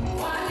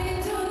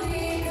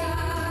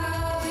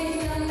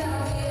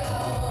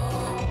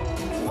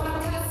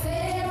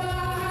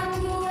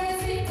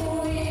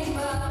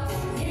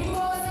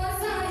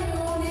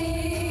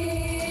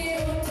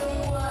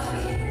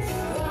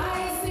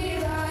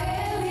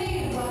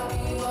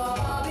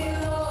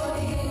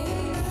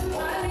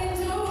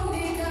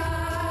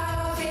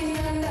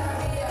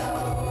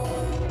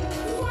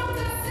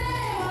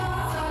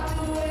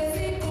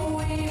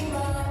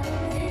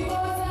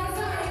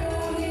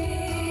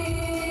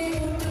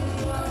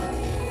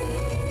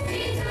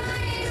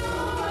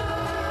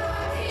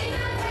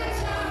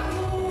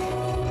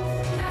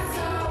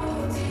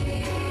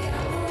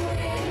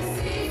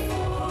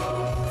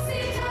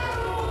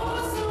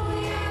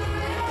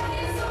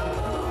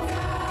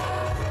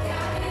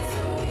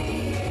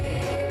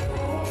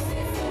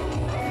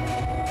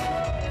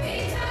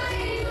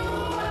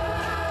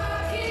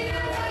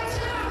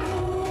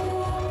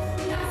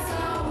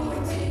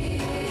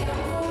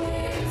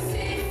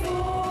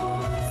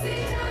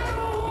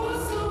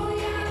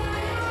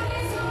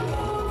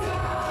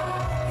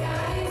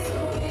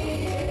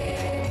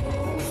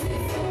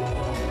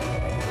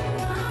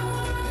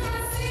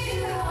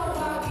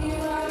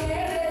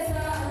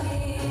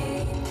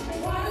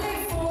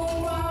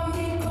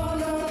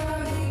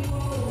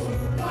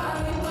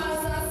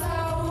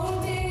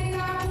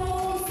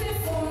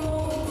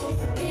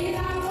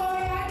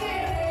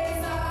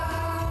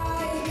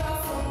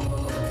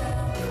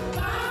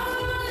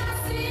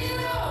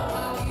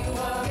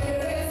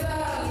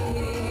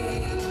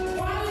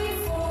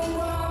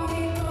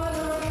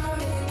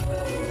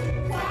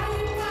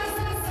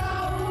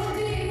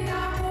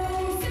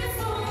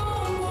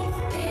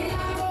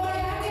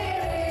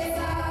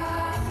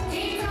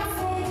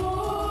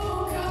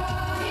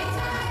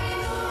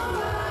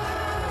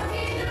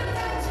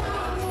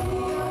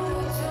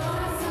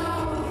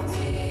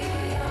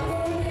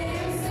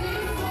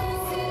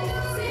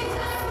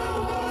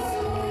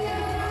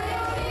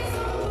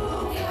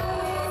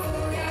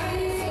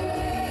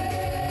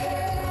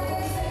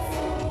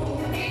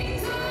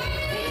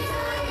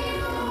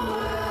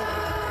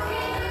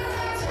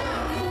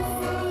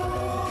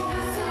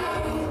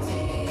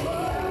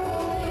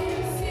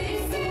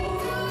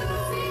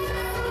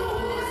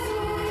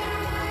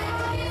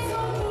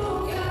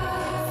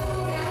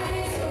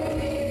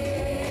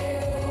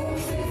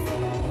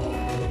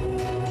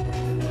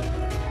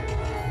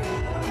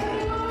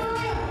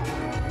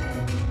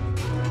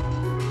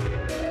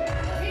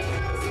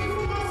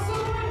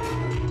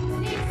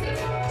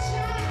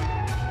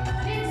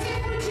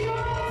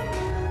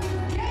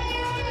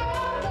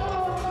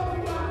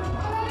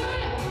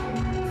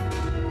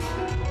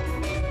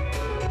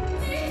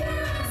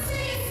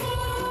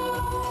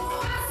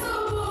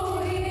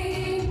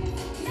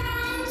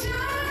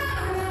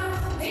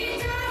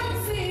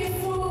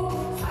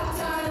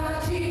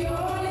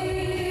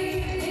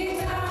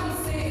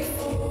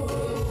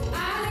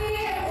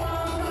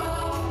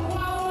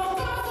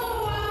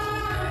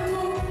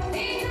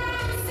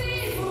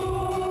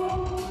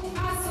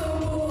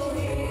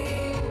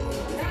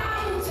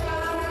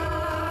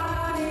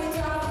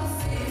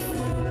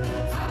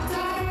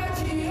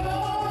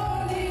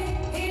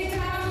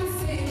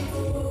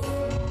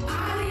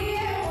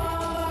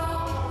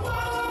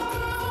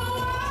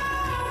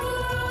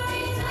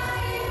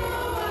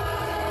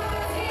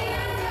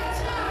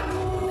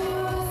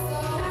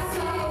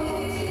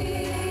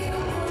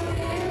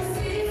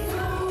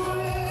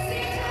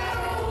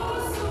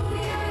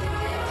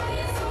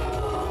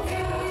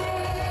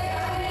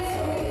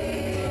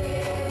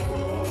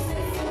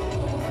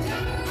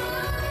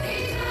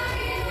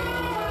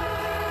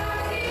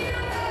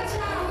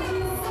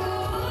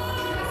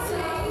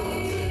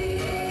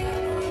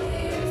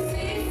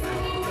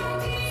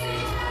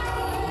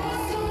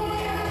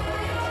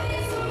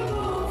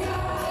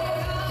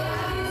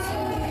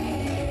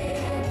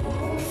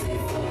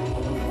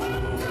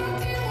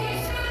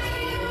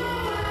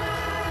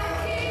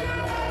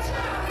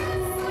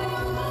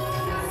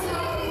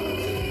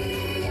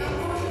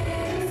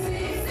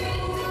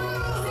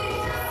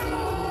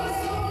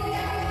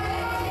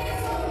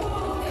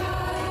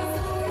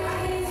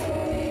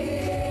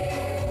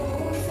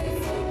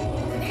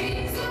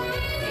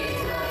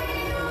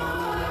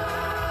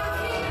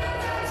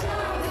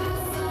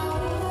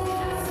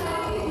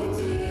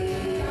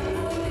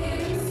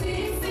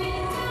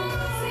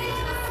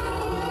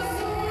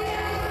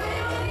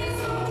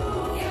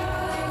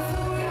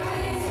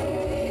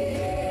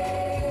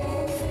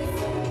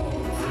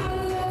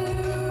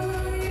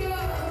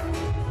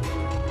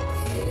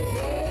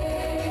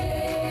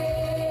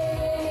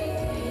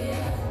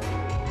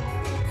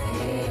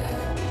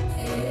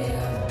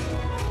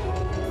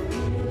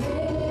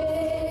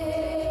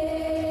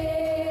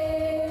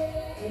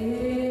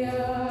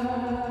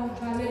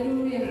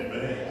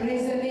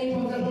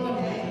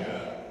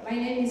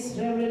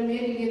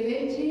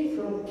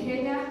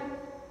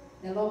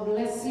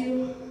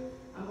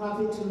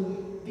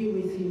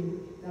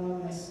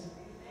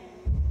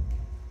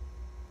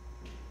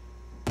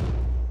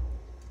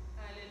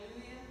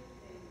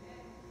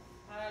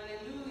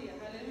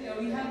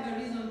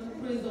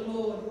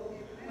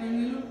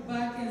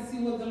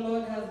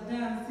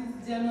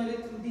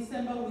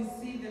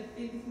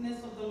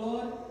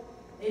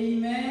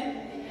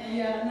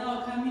are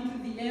now coming to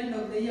the end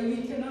of the year,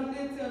 we can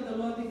only tell the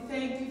Lord, we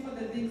thank you for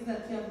the things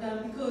that you have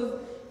done,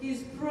 because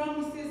His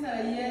promises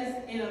are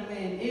yes and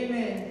amen.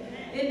 Amen.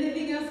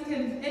 Anything else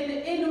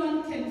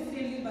anyone can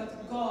fail you,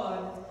 but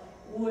God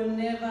will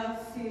never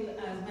fail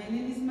us. My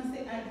name is